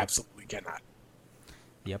 They absolutely cannot.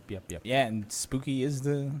 Yep. Yeah, and Spooky is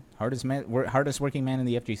the hardest working man in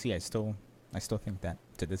the FGC. I still think that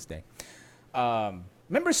to this day.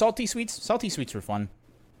 Remember Salty Sweets? Salty Sweets were fun.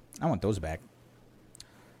 I want those back.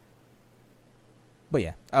 But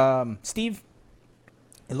yeah, Steve,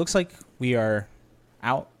 it looks like we are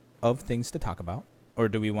out of things to talk about. Or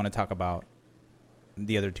do we want to talk about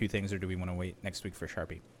the other two things, or do we want to wait next week for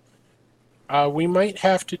Sharpie? We might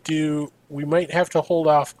have to hold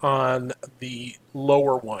off on the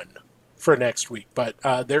lower one for next week, but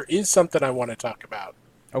there is something I want to talk about.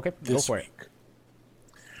 Okay, this week.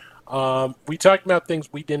 We talked about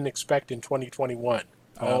things we didn't expect in 2021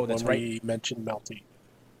 Oh, that's when right. we mentioned Melty.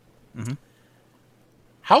 Mm-hmm.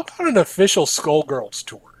 How about an official Skullgirls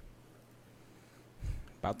tour?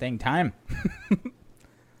 About dang time.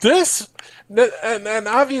 This, and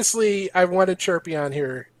obviously, I wanted Chirpy on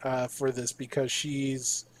here for this because she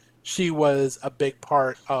was a big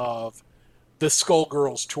part of the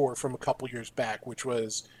Skullgirls tour from a couple years back, which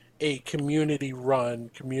was a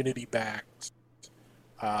community-run, community-backed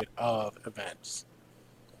of events.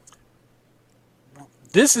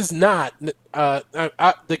 This is not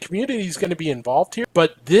the community is going to be involved here,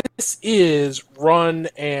 but this is run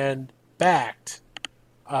and backed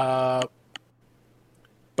uh,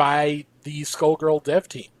 by the Skullgirl dev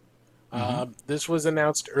team. This was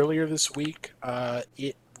announced earlier this week.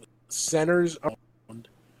 It centers around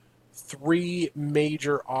three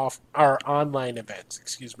major online events,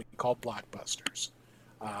 called blockbusters.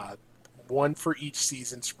 One for each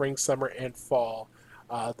season: spring, summer, and fall.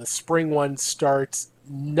 The spring one starts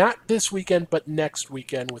not this weekend, but next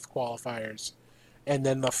weekend with qualifiers, and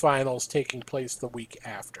then the finals taking place the week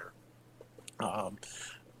after.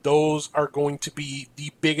 Those are going to be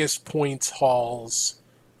the biggest points hauls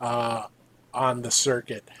on the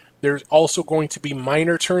circuit. There's also going to be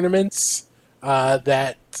minor tournaments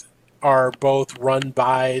that are both run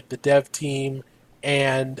by the dev team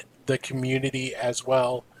and the community as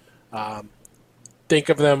well. Think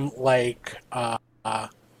of them like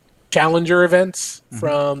challenger events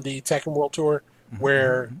from the Tekken World Tour,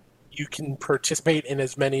 where you can participate in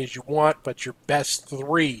as many as you want, but your best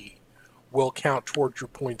three will count towards your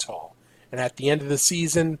points haul. And at the end of the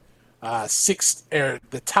season,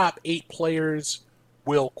 the top 8 players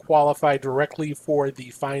will qualify directly for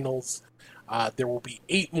the finals. There will be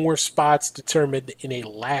 8 more spots determined in a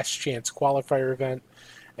last chance qualifier event.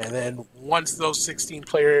 And then once those 16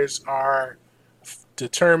 players are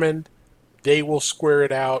determined, they will square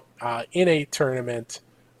it out in a tournament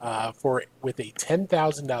with a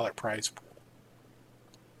 $10,000 prize pool.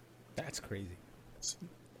 That's crazy.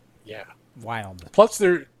 Yeah. Wild. Plus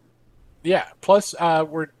we've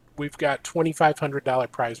got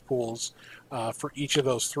 $2,500 prize pools for each of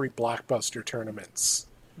those 3 blockbuster tournaments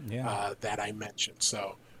that I mentioned.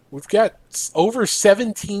 So we've got over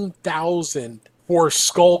 17,000 for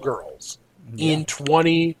Skullgirls in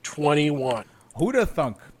 2021. Who'da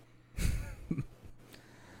thunk?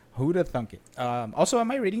 Who'da thunk it? Also,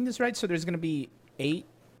 am I reading this right? So there's going to be 8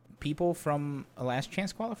 people from a last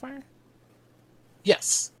chance qualifier?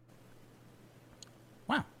 Yes.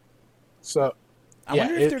 Wow. So I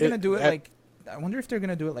wonder if they're going to do it like... I wonder if they're going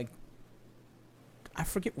to do it like... I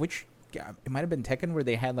forget which... It might have been Tekken where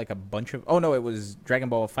they had like a bunch of... Oh, no, it was Dragon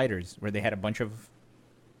Ball Fighters where they had a bunch of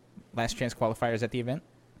last chance qualifiers at the event.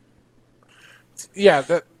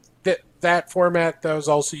 Yeah, that format that was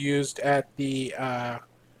also used at the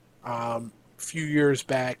few years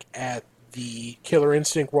back at the Killer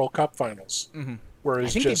Instinct World Cup Finals, where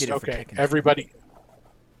it's just everybody.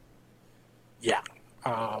 Yeah,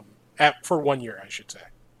 for 1 year, I should say.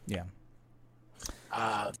 Yeah.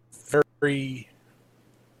 Very.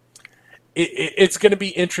 It's going to be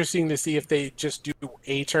interesting to see if they just do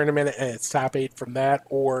a tournament and it's top 8 from that,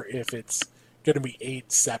 or if it's going to be 8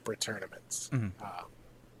 separate tournaments.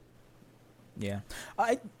 Yeah,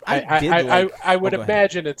 I would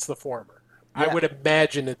imagine it's the former. Yeah. I would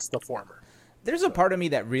imagine it's the former. There's a part of me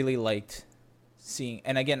that really liked seeing,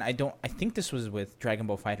 and again, I think this was with Dragon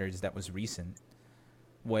Ball Fighters that was recent,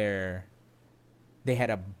 where they had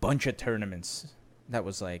a bunch of tournaments that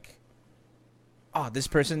was like, oh, this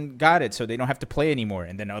person got it, so they don't have to play anymore,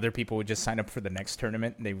 and then other people would just sign up for the next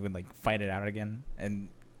tournament, and they would like fight it out again. And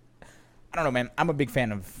I don't know, man, I'm a big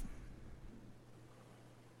fan of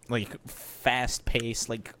like fast paced,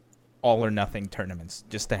 like all or nothing tournaments,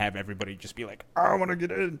 just to have everybody just be like, I want to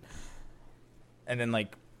get in, and then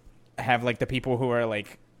like have like the people who are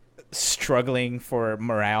like struggling for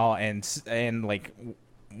morale and like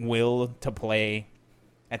will to play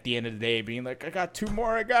at the end of the day being like, I got 2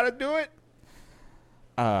 more, I gotta do it.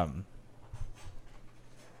 Oh,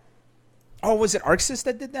 was it Arxis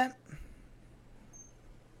that did that?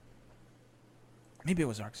 Maybe it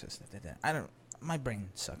was Arxis that did that. I don't. My brain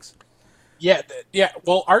sucks. Yeah.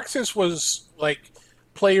 Well, Arxis was like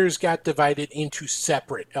players got divided into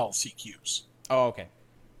separate LCQs. Oh, okay.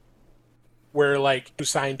 Where like who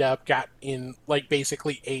signed up got in like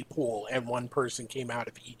basically a pool, and one person came out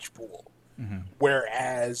of each pool.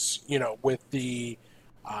 Whereas with the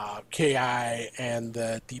KI and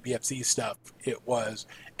the DBFZ stuff, it was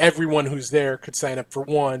everyone who's there could sign up for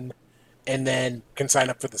one, and then can sign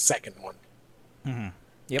up for the second one.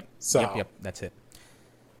 Yep. So Yep. That's it.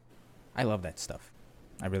 I love that stuff.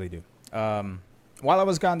 I really do. While I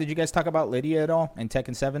was gone, did you guys talk about Lydia at all in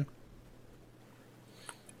Tekken 7?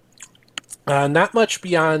 Not much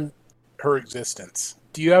beyond her existence.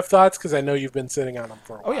 Do you have thoughts? Because I know you've been sitting on them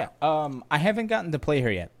for a while. Oh, yeah. I haven't gotten to play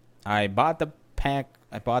her yet. I bought the pack.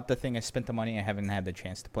 I bought the thing. I spent the money. I haven't had the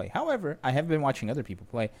chance to play. However, I have been watching other people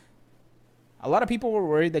play. A lot of people were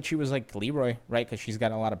worried that she was like Leroy, right? Because she's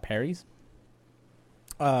got a lot of parries.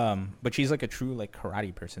 But she's like a true like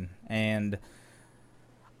karate person. And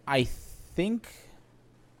I think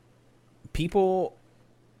people...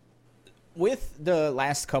 With the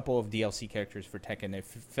last couple of DLC characters for Tekken, it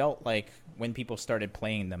felt like when people started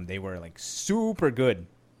playing them, they were like super good,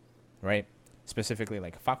 right? Specifically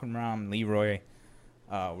like Fakunram, Leroy,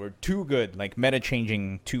 were too good, like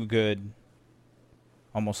meta-changing, too good.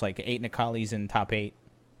 Almost like 8 Nakalis in top 8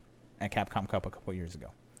 at Capcom Cup a couple years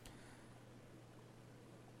ago.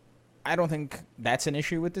 I don't think that's an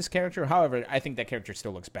issue with this character. However, I think that character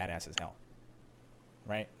still looks badass as hell.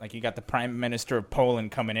 Right? Like, you got the Prime Minister of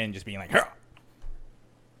Poland coming in just being like, "Hur!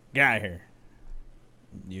 Get out of here.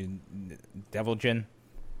 You devil Jin.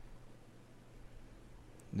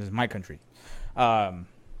 This is my country." So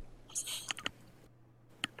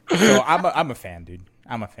I'm a fan, dude.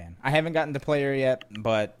 I'm a fan. I haven't gotten to play her yet,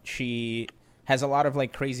 but she has a lot of,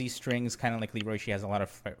 like, crazy strings, kind of like Leroy. She has a lot of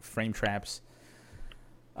frame traps.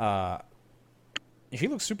 She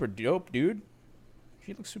looks super dope, dude.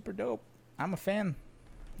 She looks super dope. I'm a fan.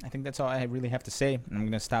 I think that's all I really have to say. I'm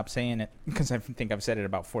going to stop saying it because I think I've said it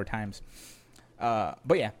about 4 times. But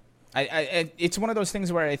yeah, it's one of those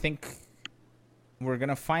things where I think we're going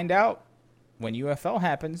to find out when UFL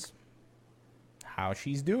happens how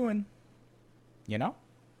she's doing. You know?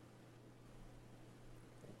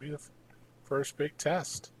 It'll be the first big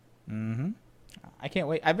test. Mm-hmm. I can't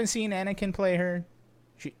wait. I've been seeing Anakin play her.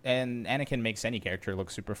 And Anakin makes any character look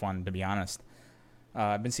super fun, to be honest.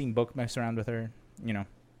 I've been seeing Book mess around with her. You know,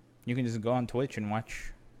 you can just go on Twitch and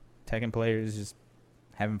watch Tekken players just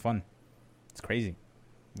having fun. It's crazy.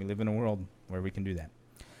 We live in a world where we can do that.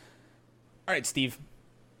 All right, Steve.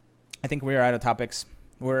 I think we're out of topics.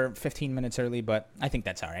 We're 15 minutes early, but I think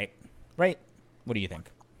that's all right. Right? What do you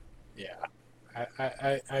think? Yeah.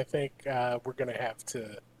 I think we're gonna have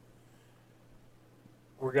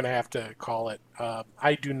to call it.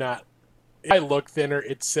 I do not. If I look thinner,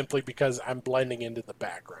 it's simply because I'm blending into the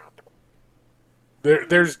background.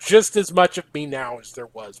 There's just as much of me now as there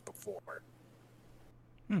was before.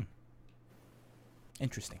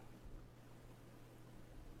 Interesting.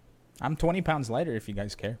 I'm 20 pounds lighter if you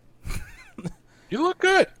guys care. You look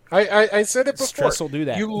good. I said it before. Stress will do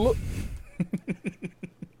that. You look.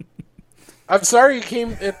 I'm sorry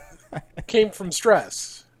it came from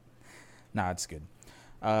stress. Nah, it's good.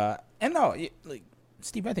 And no, like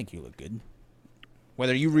Steve, I think you look good.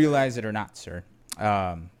 Whether you realize it or not, sir.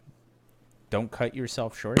 Don't cut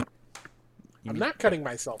yourself short. I'm not cutting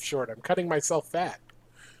myself short. I'm cutting myself fat.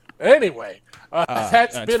 Anyway,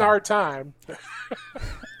 that's been fine. Our time.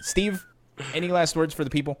 Steve, any last words for the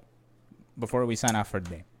people before we sign off for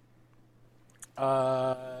today?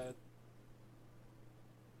 I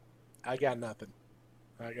got nothing.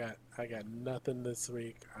 I got nothing this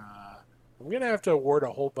week. I'm gonna have to award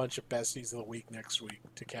a whole bunch of besties of the week next week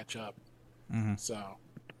to catch up. Mm-hmm. So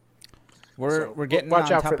we're getting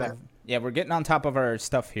watch on out top for that. We're getting on top of our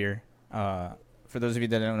stuff here. For those of you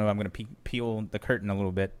that don't know, I'm gonna peel the curtain a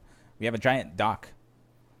little bit. We have a giant doc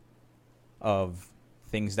of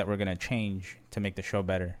things that we're gonna change to make the show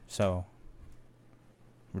better. So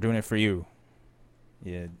we're doing it for you,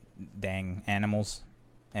 you dang animals,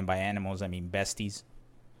 and by animals I mean besties,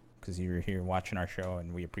 because you're here watching our show,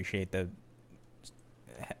 and we appreciate the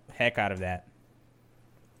heck out of that.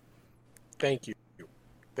 Thank you.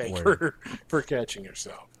 Thank you for catching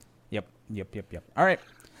yourself. Yep. All right.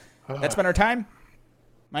 That's been our time.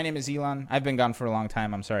 My name is Elon. I've been gone for a long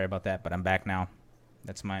time. I'm sorry about that, but I'm back now.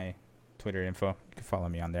 That's my Twitter info. You can follow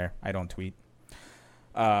me on there. I don't tweet.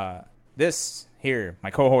 This here, my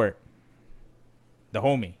cohort, the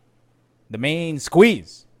homie, the main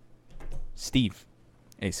squeeze, Steve,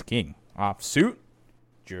 Ace King, Offsuit,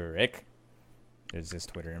 Jurek. There's this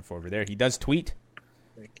Twitter info over there. He does tweet.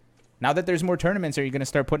 Now that there's more tournaments, are you going to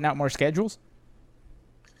start putting out more schedules?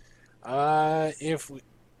 That's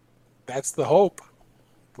the hope.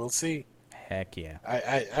 We'll see. Heck yeah.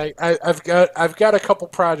 I've got a couple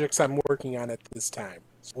projects I'm working on at this time.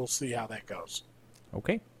 So we'll see how that goes.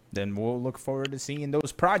 Okay. Then we'll look forward to seeing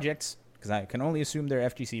those projects, because I can only assume they're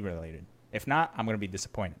FGC related. If not, I'm going to be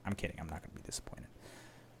disappointed. I'm kidding. I'm not going to be disappointed.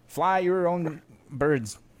 Fly your own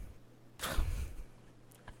birds.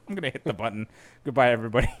 I'm going to hit the button. Goodbye,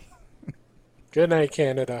 everybody. Good night,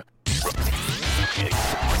 Canada.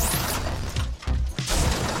 kick.